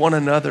towards one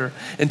another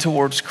and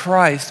towards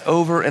Christ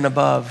over and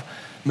above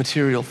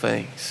material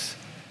things.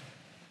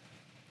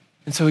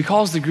 And so he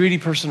calls the greedy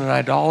person an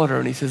idolater,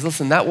 and he says,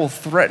 listen, that will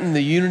threaten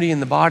the unity in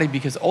the body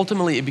because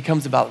ultimately it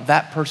becomes about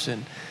that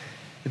person.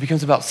 It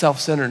becomes about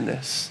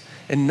self-centeredness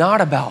and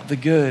not about the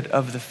good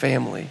of the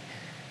family.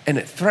 And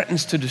it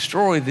threatens to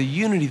destroy the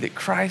unity that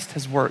Christ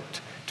has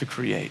worked to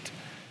create.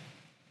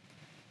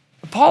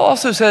 But Paul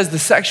also says the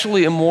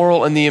sexually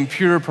immoral and the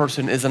impure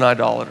person is an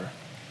idolater.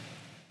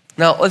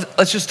 Now,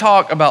 let's just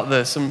talk about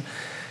this.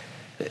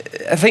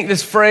 I think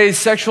this phrase,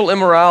 sexual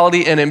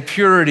immorality and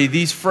impurity,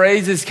 these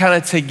phrases kind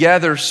of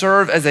together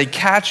serve as a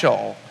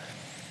catch-all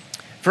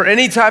for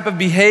any type of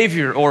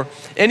behavior or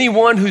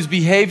anyone whose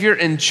behavior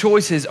and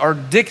choices are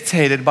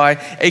dictated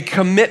by a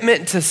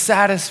commitment to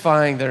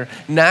satisfying their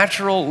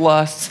natural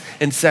lusts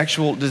and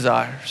sexual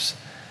desires.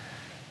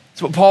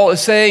 So what Paul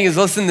is saying is,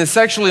 listen, the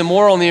sexually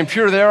immoral and the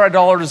impure, they are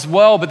idolaters as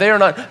well, but they are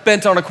not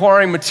bent on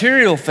acquiring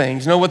material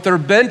things. No, what they're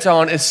bent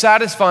on is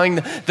satisfying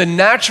the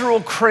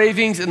natural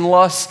cravings and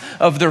lusts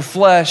of their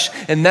flesh,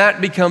 and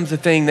that becomes the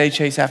thing they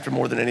chase after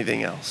more than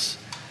anything else.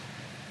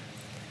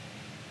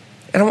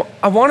 And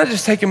I want to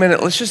just take a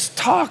minute, let's just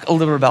talk a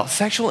little bit about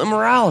sexual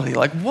immorality.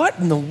 Like, what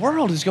in the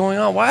world is going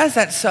on? Why is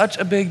that such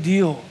a big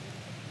deal?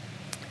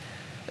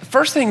 The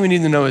first thing we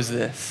need to know is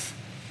this,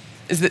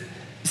 is that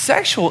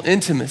sexual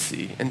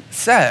intimacy and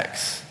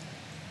sex,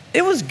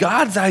 it was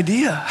God's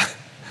idea.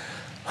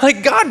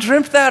 Like, God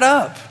dreamt that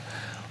up.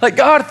 Like,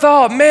 God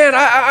thought, man,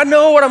 I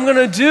know what I'm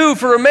gonna do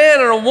for a man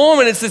and a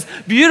woman. It's this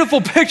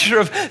beautiful picture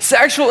of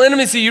sexual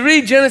intimacy. You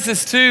read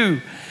Genesis 2.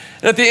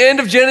 And at the end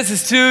of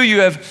Genesis 2,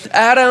 you have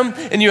Adam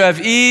and you have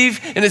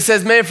Eve, and it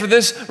says, man, for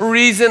this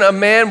reason, a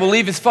man will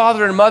leave his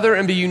father and mother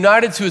and be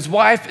united to his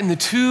wife, and the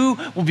two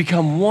will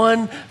become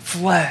one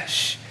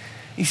flesh.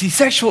 You see,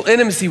 sexual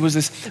intimacy was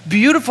this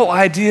beautiful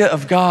idea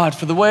of God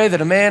for the way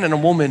that a man and a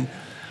woman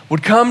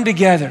would come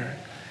together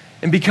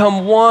and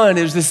become one.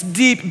 It was this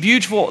deep,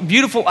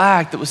 beautiful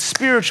act that was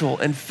spiritual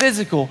and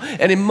physical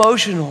and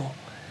emotional.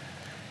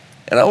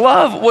 And I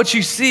love what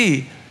you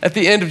see at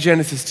the end of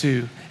Genesis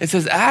 2. It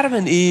says Adam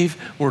and Eve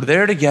were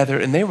there together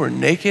and they were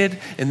naked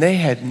and they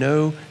had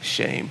no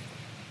shame.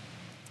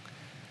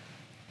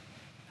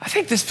 I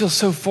think this feels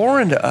so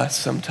foreign to us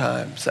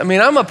sometimes. I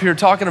mean, I'm up here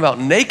talking about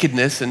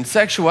nakedness and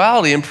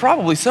sexuality, and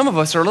probably some of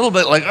us are a little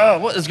bit like, oh,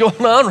 what is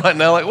going on right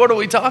now? Like, what are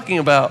we talking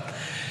about?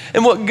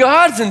 And what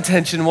God's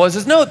intention was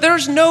is, no,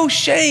 there's no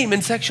shame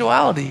in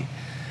sexuality.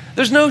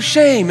 There's no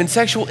shame in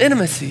sexual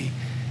intimacy.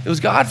 It was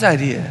God's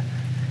idea.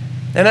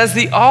 And as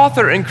the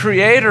author and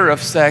creator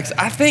of sex,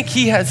 I think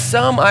he has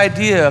some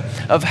idea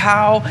of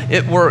how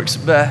it works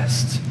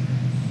best.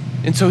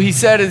 And so he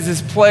said it's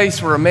this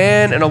place where a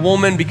man and a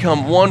woman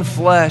become one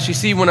flesh. You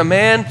see, when a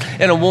man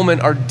and a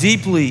woman are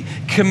deeply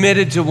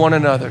committed to one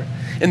another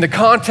in the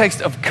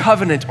context of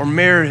covenant or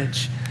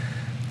marriage,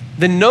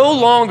 then no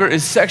longer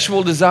is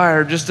sexual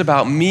desire just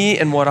about me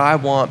and what I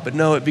want, but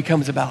no, it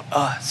becomes about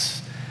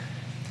us.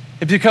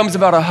 It becomes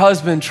about a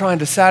husband trying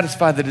to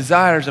satisfy the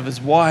desires of his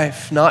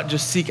wife, not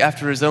just seek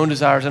after his own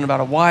desires, and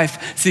about a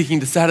wife seeking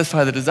to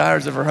satisfy the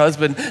desires of her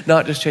husband,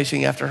 not just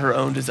chasing after her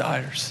own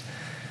desires.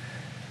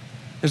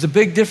 There's a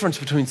big difference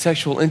between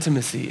sexual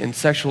intimacy and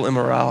sexual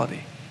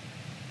immorality.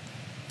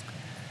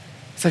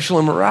 Sexual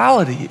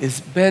immorality is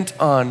bent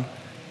on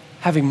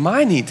having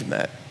my needs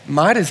met,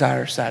 my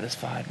desires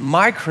satisfied,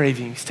 my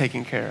cravings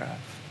taken care of.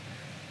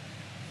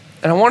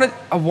 And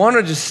I want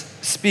to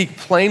just speak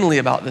plainly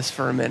about this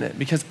for a minute,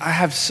 because I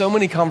have so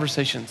many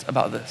conversations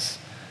about this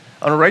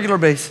on a regular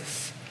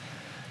basis.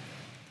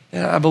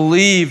 And I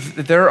believe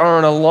that there are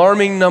an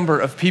alarming number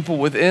of people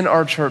within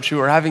our church who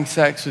are having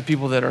sex with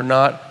people that are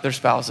not their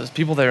spouses,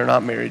 people they are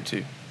not married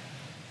to.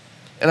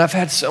 And I've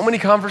had so many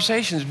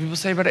conversations. People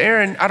say, "But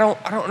Aaron, I don't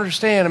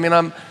understand. I mean,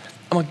 I'm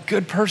a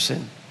good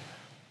person.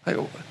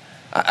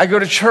 I go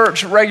to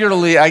church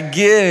regularly, I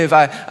give,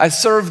 I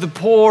serve the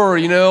poor,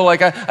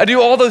 I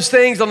do all those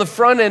things on the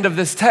front end of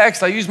this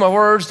text. I use my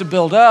words to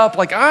build up.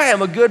 Like, I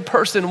am a good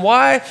person.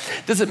 Why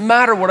does it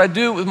matter what I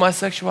do with my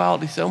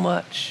sexuality so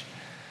much?"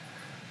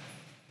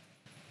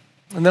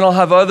 And then I'll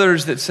have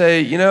others that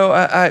say,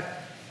 I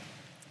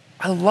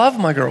love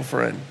my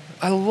girlfriend.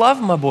 I love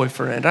my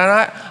boyfriend.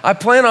 And I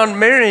plan on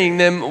marrying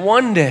them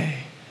one day.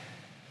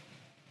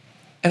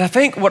 And I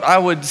think what I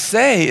would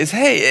say is,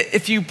 hey,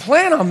 if you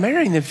plan on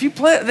marrying them,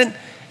 then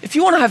if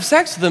you want to have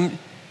sex with them,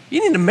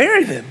 you need to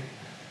marry them.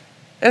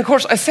 And of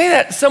course, I say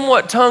that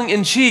somewhat tongue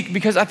in cheek,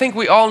 because I think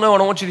we all know,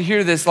 and I want you to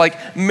hear this,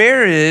 like,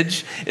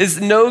 marriage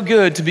is no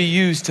good to be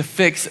used to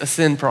fix a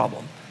sin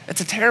problem.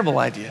 It's a terrible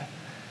idea.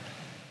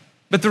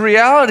 But the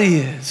reality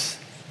is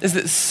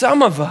that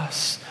some of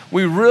us,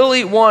 we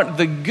really want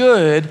the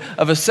good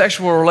of a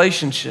sexual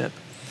relationship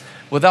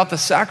without the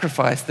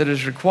sacrifice that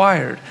is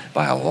required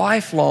by a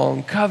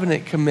lifelong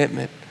covenant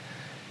commitment.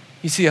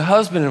 You see, a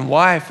husband and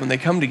wife, when they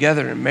come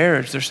together in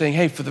marriage, they're saying,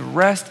 hey, for the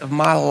rest of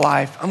my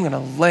life, I'm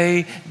gonna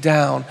lay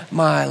down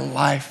my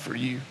life for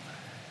you.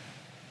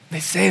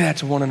 They say that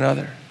to one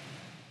another.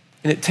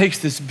 And it takes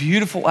this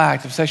beautiful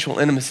act of sexual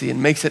intimacy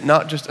and makes it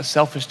not just a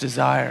selfish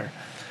desire,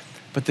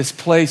 but this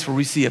place where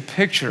we see a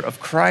picture of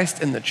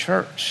Christ in the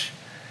church.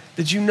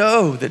 Did you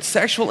know that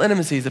sexual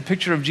intimacy is a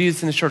picture of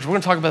Jesus in his church? We're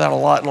gonna talk about that a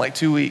lot in like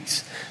 2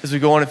 weeks as we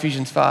go on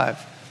Ephesians 5.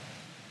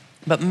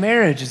 But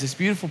marriage is this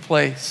beautiful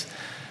place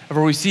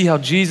where we see how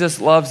Jesus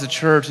loves the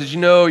church. Did you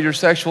know your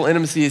sexual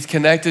intimacy is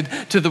connected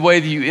to the way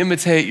that you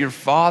imitate your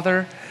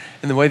Father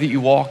and the way that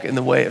you walk in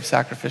the way of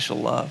sacrificial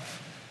love?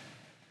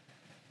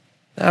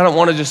 Now, I don't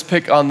wanna just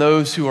pick on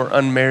those who are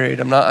unmarried.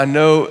 I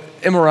know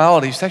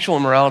immorality, sexual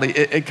immorality,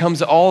 it comes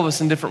to all of us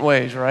in different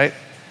ways, right?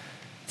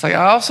 It's like,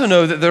 I also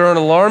know that there are an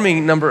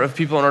alarming number of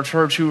people in our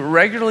church who are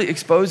regularly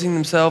exposing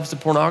themselves to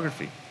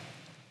pornography.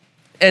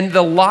 And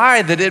the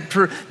lie that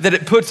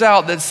it puts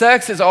out, that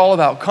sex is all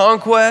about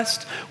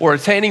conquest or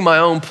attaining my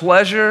own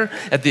pleasure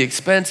at the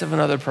expense of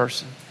another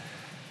person.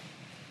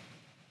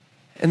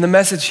 And the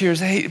message here is,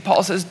 hey,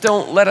 Paul says,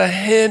 don't let a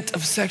hint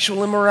of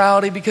sexual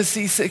immorality, because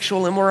see,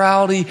 sexual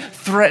immorality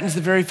threatens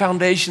the very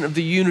foundation of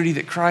the unity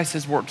that Christ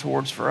has worked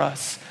towards for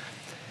us.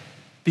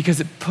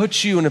 Because it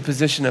puts you in a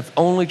position of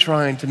only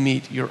trying to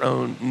meet your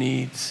own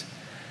needs.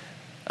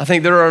 I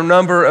think there are a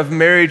number of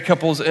married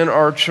couples in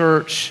our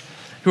church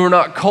who are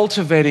not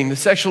cultivating the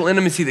sexual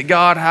intimacy that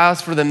God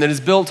has for them, that is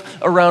built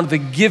around the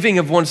giving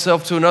of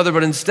oneself to another,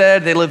 but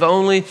instead they live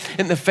only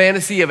in the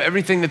fantasy of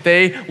everything that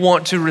they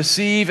want to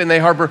receive, and they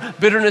harbor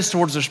bitterness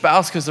towards their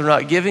spouse because they're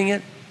not giving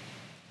it.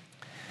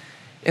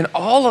 And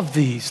all of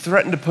these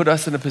threaten to put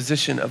us in a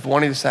position of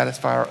wanting to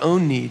satisfy our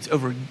own needs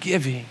over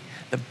giving.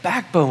 The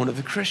backbone of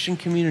the Christian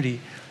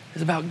community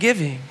is about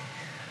giving.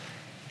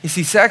 You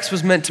see, sex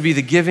was meant to be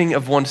the giving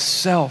of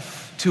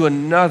oneself to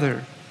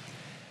another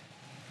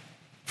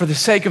for the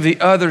sake of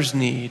the other's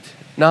need,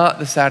 not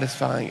the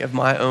satisfying of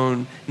my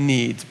own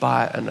needs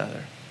by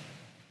another.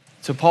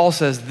 So Paul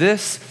says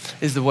this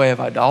is the way of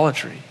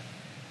idolatry.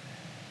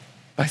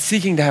 By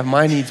seeking to have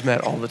my needs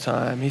met all the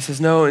time. He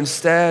says, no,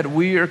 instead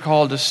we are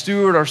called to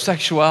steward our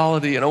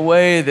sexuality in a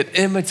way that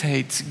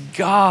imitates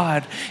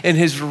God in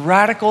his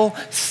radical,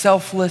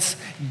 selfless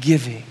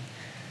giving.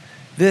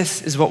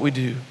 This is what we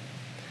do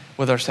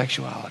with our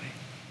sexuality.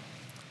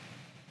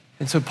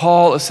 And so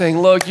Paul is saying,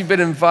 look, you've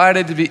been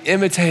invited to be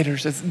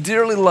imitators as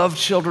dearly loved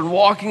children,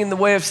 walking in the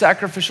way of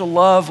sacrificial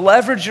love.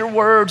 Leverage your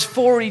words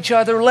for each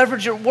other.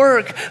 Leverage your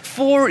work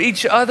for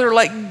each other.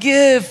 Like,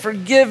 give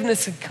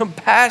forgiveness and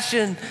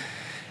compassion.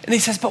 And he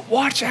says, but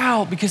watch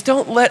out, because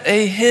don't let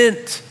a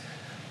hint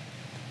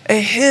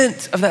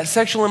of that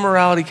sexual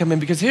immorality come in.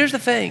 Because here's the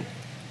thing.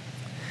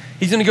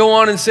 He's going to go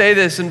on and say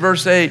this in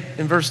verse 8,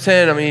 in verse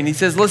 10. He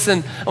says,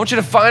 listen, I want you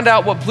to find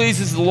out what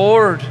pleases the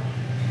Lord.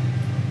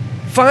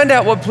 Find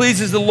out what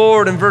pleases the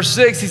Lord. In verse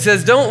 6, he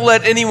says, don't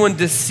let anyone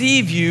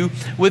deceive you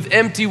with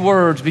empty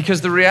words,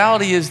 because the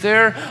reality is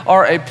there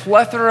are a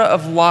plethora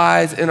of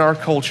lies in our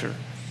culture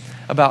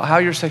about how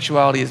your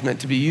sexuality is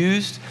meant to be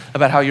used,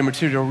 about how your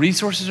material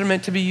resources are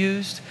meant to be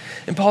used.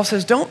 And Paul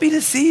says, don't be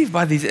deceived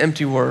by these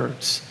empty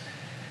words.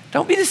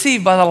 Don't be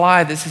deceived by the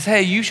lie that says,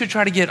 hey, you should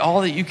try to get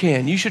all that you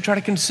can. You should try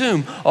to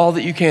consume all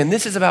that you can.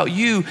 This is about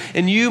you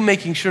and you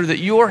making sure that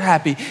you're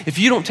happy. If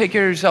you don't take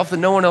care of yourself,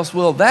 then no one else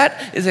will.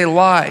 That is a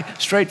lie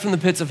straight from the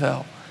pits of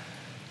hell.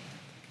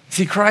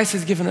 See, Christ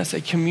has given us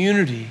a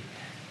community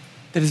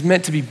that is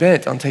meant to be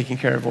bent on taking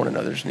care of one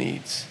another's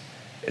needs.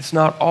 It's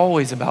not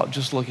always about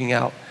just looking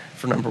out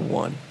for number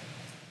one.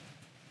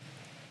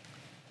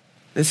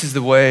 This is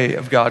the way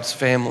of God's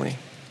family.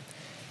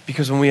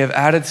 Because when we have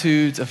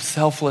attitudes of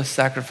selfless,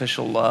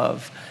 sacrificial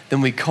love,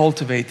 then we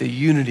cultivate the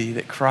unity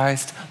that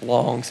Christ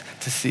longs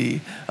to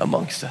see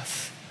amongst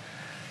us.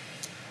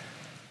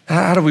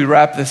 How do we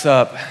wrap this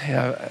up?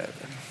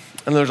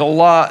 And there's a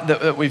lot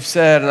that we've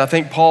said, and I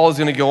think Paul is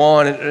going to go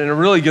on in a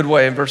really good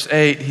way. In verse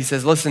 8, he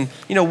says, listen,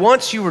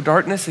 once you were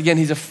darkness, again,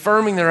 he's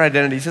affirming their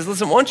identity. He says,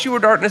 listen, once you were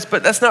darkness,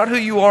 but that's not who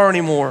you are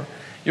anymore.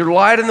 You're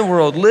light in the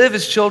world. Live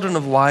as children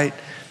of light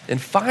and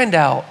find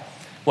out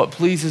what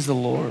pleases the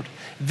Lord.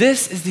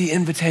 This is the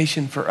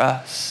invitation for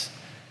us.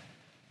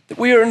 That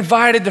we are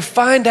invited to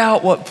find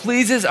out what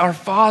pleases our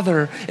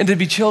Father and to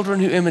be children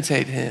who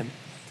imitate him.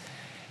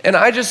 And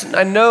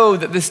I know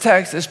that this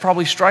text is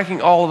probably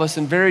striking all of us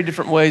in very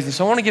different ways. And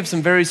so I want to give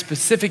some very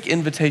specific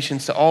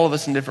invitations to all of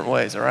us in different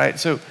ways, all right?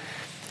 So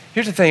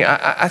here's the thing.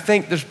 I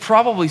think there's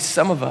probably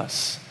some of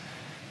us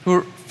who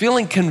are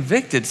feeling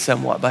convicted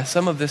somewhat by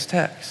some of this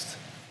text.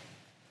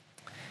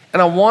 And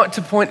I want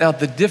to point out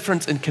the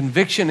difference in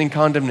conviction and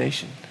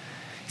condemnation.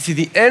 See,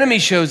 the enemy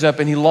shows up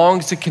and he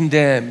longs to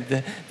condemn.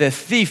 The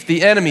thief,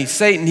 the enemy,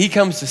 Satan, he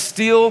comes to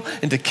steal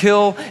and to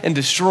kill and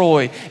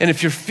destroy. And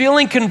if you're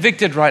feeling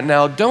convicted right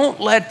now, don't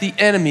let the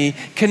enemy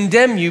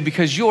condemn you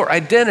because your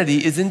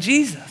identity is in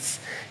Jesus.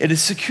 It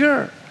is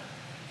secure.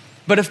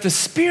 But if the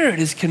Spirit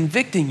is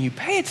convicting you,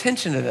 pay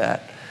attention to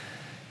that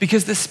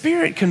because the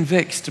Spirit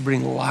convicts to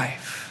bring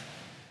life.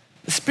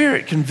 The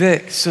Spirit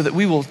convicts so that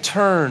we will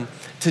turn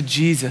to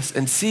Jesus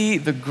and see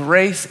the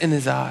grace in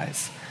his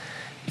eyes.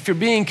 If you're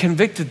being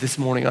convicted this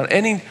morning on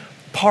any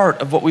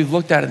part of what we've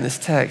looked at in this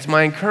text,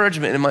 my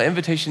encouragement and my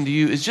invitation to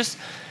you is just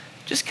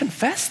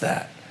confess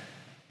that.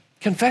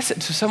 Confess it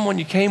to someone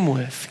you came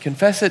with.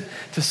 Confess it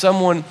to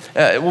someone.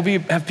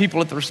 Have people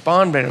at the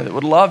Respond banner that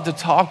would love to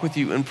talk with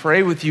you and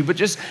pray with you, but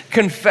just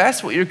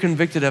confess what you're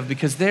convicted of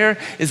because there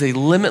is a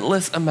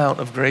limitless amount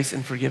of grace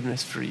and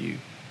forgiveness for you.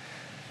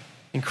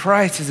 And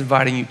Christ is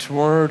inviting you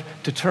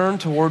to turn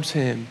towards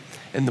him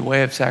in the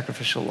way of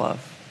sacrificial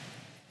love.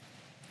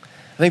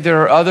 I think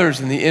there are others,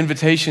 and the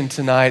invitation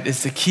tonight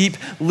is to keep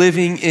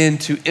living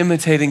into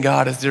imitating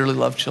God as dearly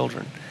loved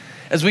children.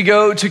 As we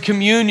go to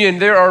communion,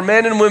 there are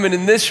men and women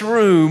in this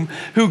room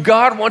who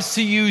God wants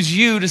to use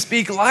you to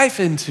speak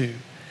life into.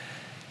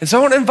 And so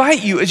I want to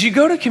invite you, as you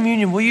go to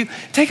communion, will you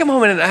take a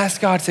moment and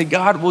ask God, say,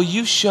 God, will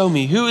you show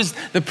me who is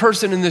the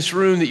person in this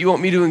room that you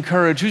want me to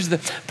encourage? Who's the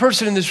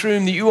person in this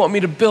room that you want me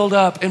to build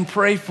up and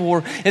pray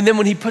for? And then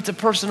when he puts a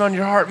person on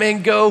your heart,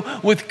 man, go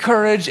with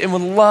courage and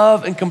with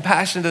love and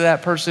compassion to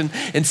that person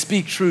and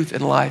speak truth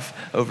and life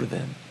over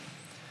them.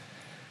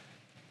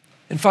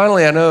 And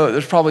finally, I know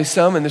there's probably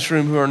some in this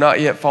room who are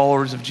not yet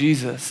followers of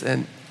Jesus.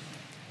 And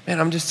man,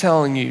 I'm just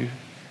telling you,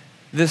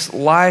 this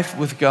life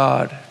with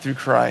God through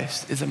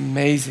Christ is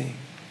amazing.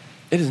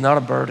 It is not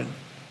a burden.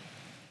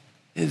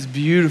 It is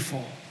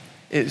beautiful.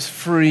 It is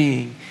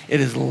freeing. It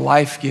is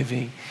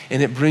life-giving.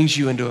 And it brings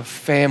you into a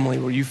family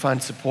where you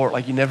find support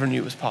like you never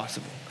knew was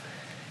possible.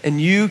 And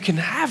you can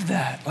have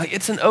that. Like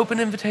it's an open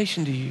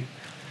invitation to you.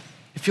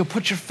 If you'll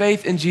put your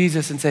faith in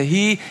Jesus and say,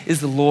 he is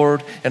the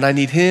Lord and I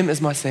need him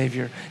as my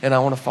Savior and I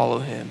want to follow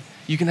him.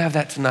 You can have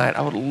that tonight.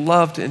 I would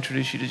love to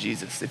introduce you to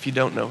Jesus if you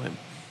don't know him.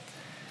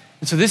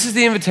 And so this is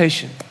the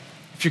invitation.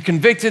 If you're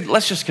convicted,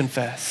 let's just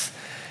confess.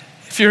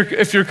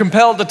 If you're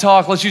compelled to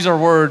talk, let's use our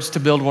words to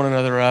build one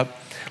another up.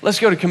 Let's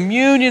go to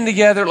communion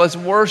together. Let's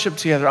worship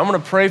together. I'm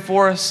going to pray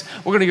for us.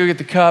 We're going to go get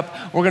the cup.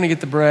 We're going to get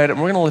the bread. And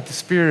we're going to let the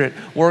Spirit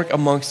work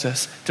amongst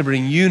us to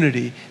bring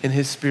unity in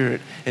his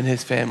Spirit and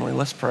his family.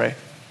 Let's pray.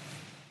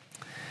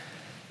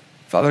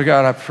 Father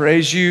God, I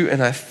praise you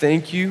and I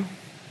thank you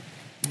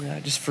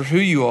just for who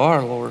you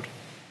are, Lord.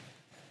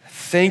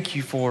 Thank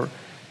you for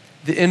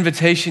the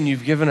invitation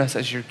you've given us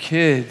as your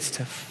kids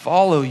to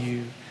follow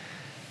you,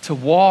 to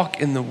walk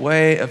in the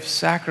way of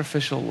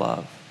sacrificial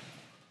love.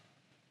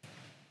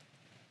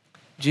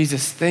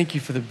 Jesus, thank you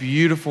for the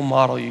beautiful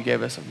model you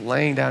gave us of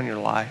laying down your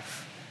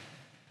life.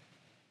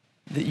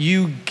 That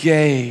you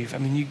gave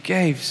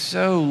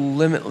so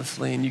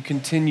limitlessly and you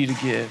continue to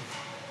give.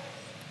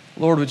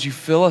 Lord, would you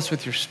fill us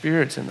with your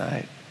Spirit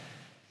tonight?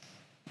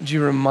 Would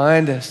you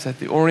remind us that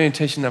the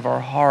orientation of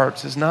our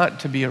hearts is not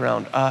to be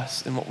around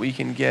us and what we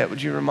can get?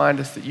 Would you remind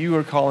us that you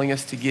are calling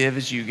us to give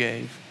as you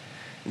gave,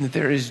 and that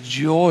there is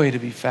joy to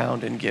be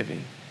found in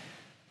giving?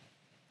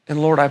 And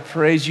Lord, I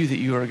praise you that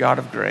you are a God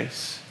of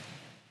grace.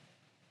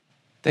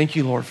 Thank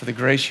you, Lord, for the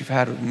grace you've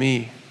had with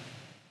me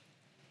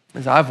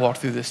as I've walked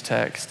through this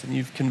text and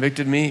you've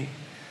convicted me.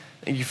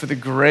 Thank you for the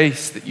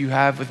grace that you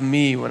have with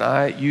me when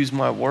I use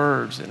my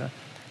words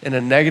in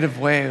a negative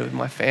way with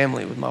my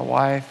family, with my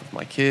wife, with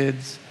my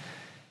kids.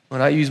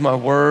 When I use my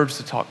words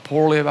to talk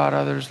poorly about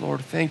others,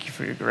 Lord, thank you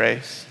for your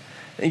grace.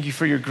 Thank you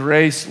for your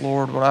grace,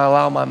 Lord, when I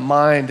allow my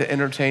mind to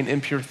entertain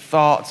impure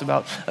thoughts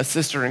about a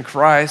sister in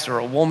Christ or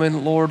a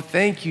woman. Lord,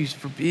 thank you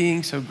for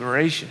being so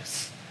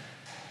gracious.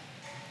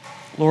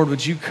 Lord,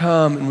 would you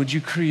come and would you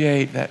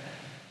create that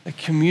a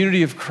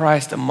community of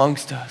Christ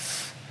amongst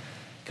us,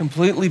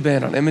 completely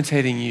bent on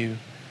imitating you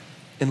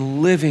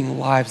and living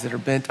lives that are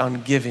bent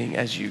on giving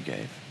as you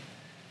gave.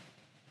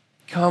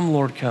 Come,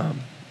 Lord,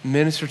 come.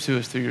 Minister to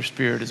us through your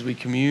Spirit as we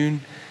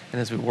commune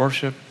and as we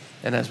worship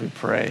and as we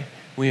pray.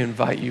 We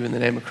invite you in the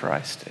name of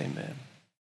Christ. Amen.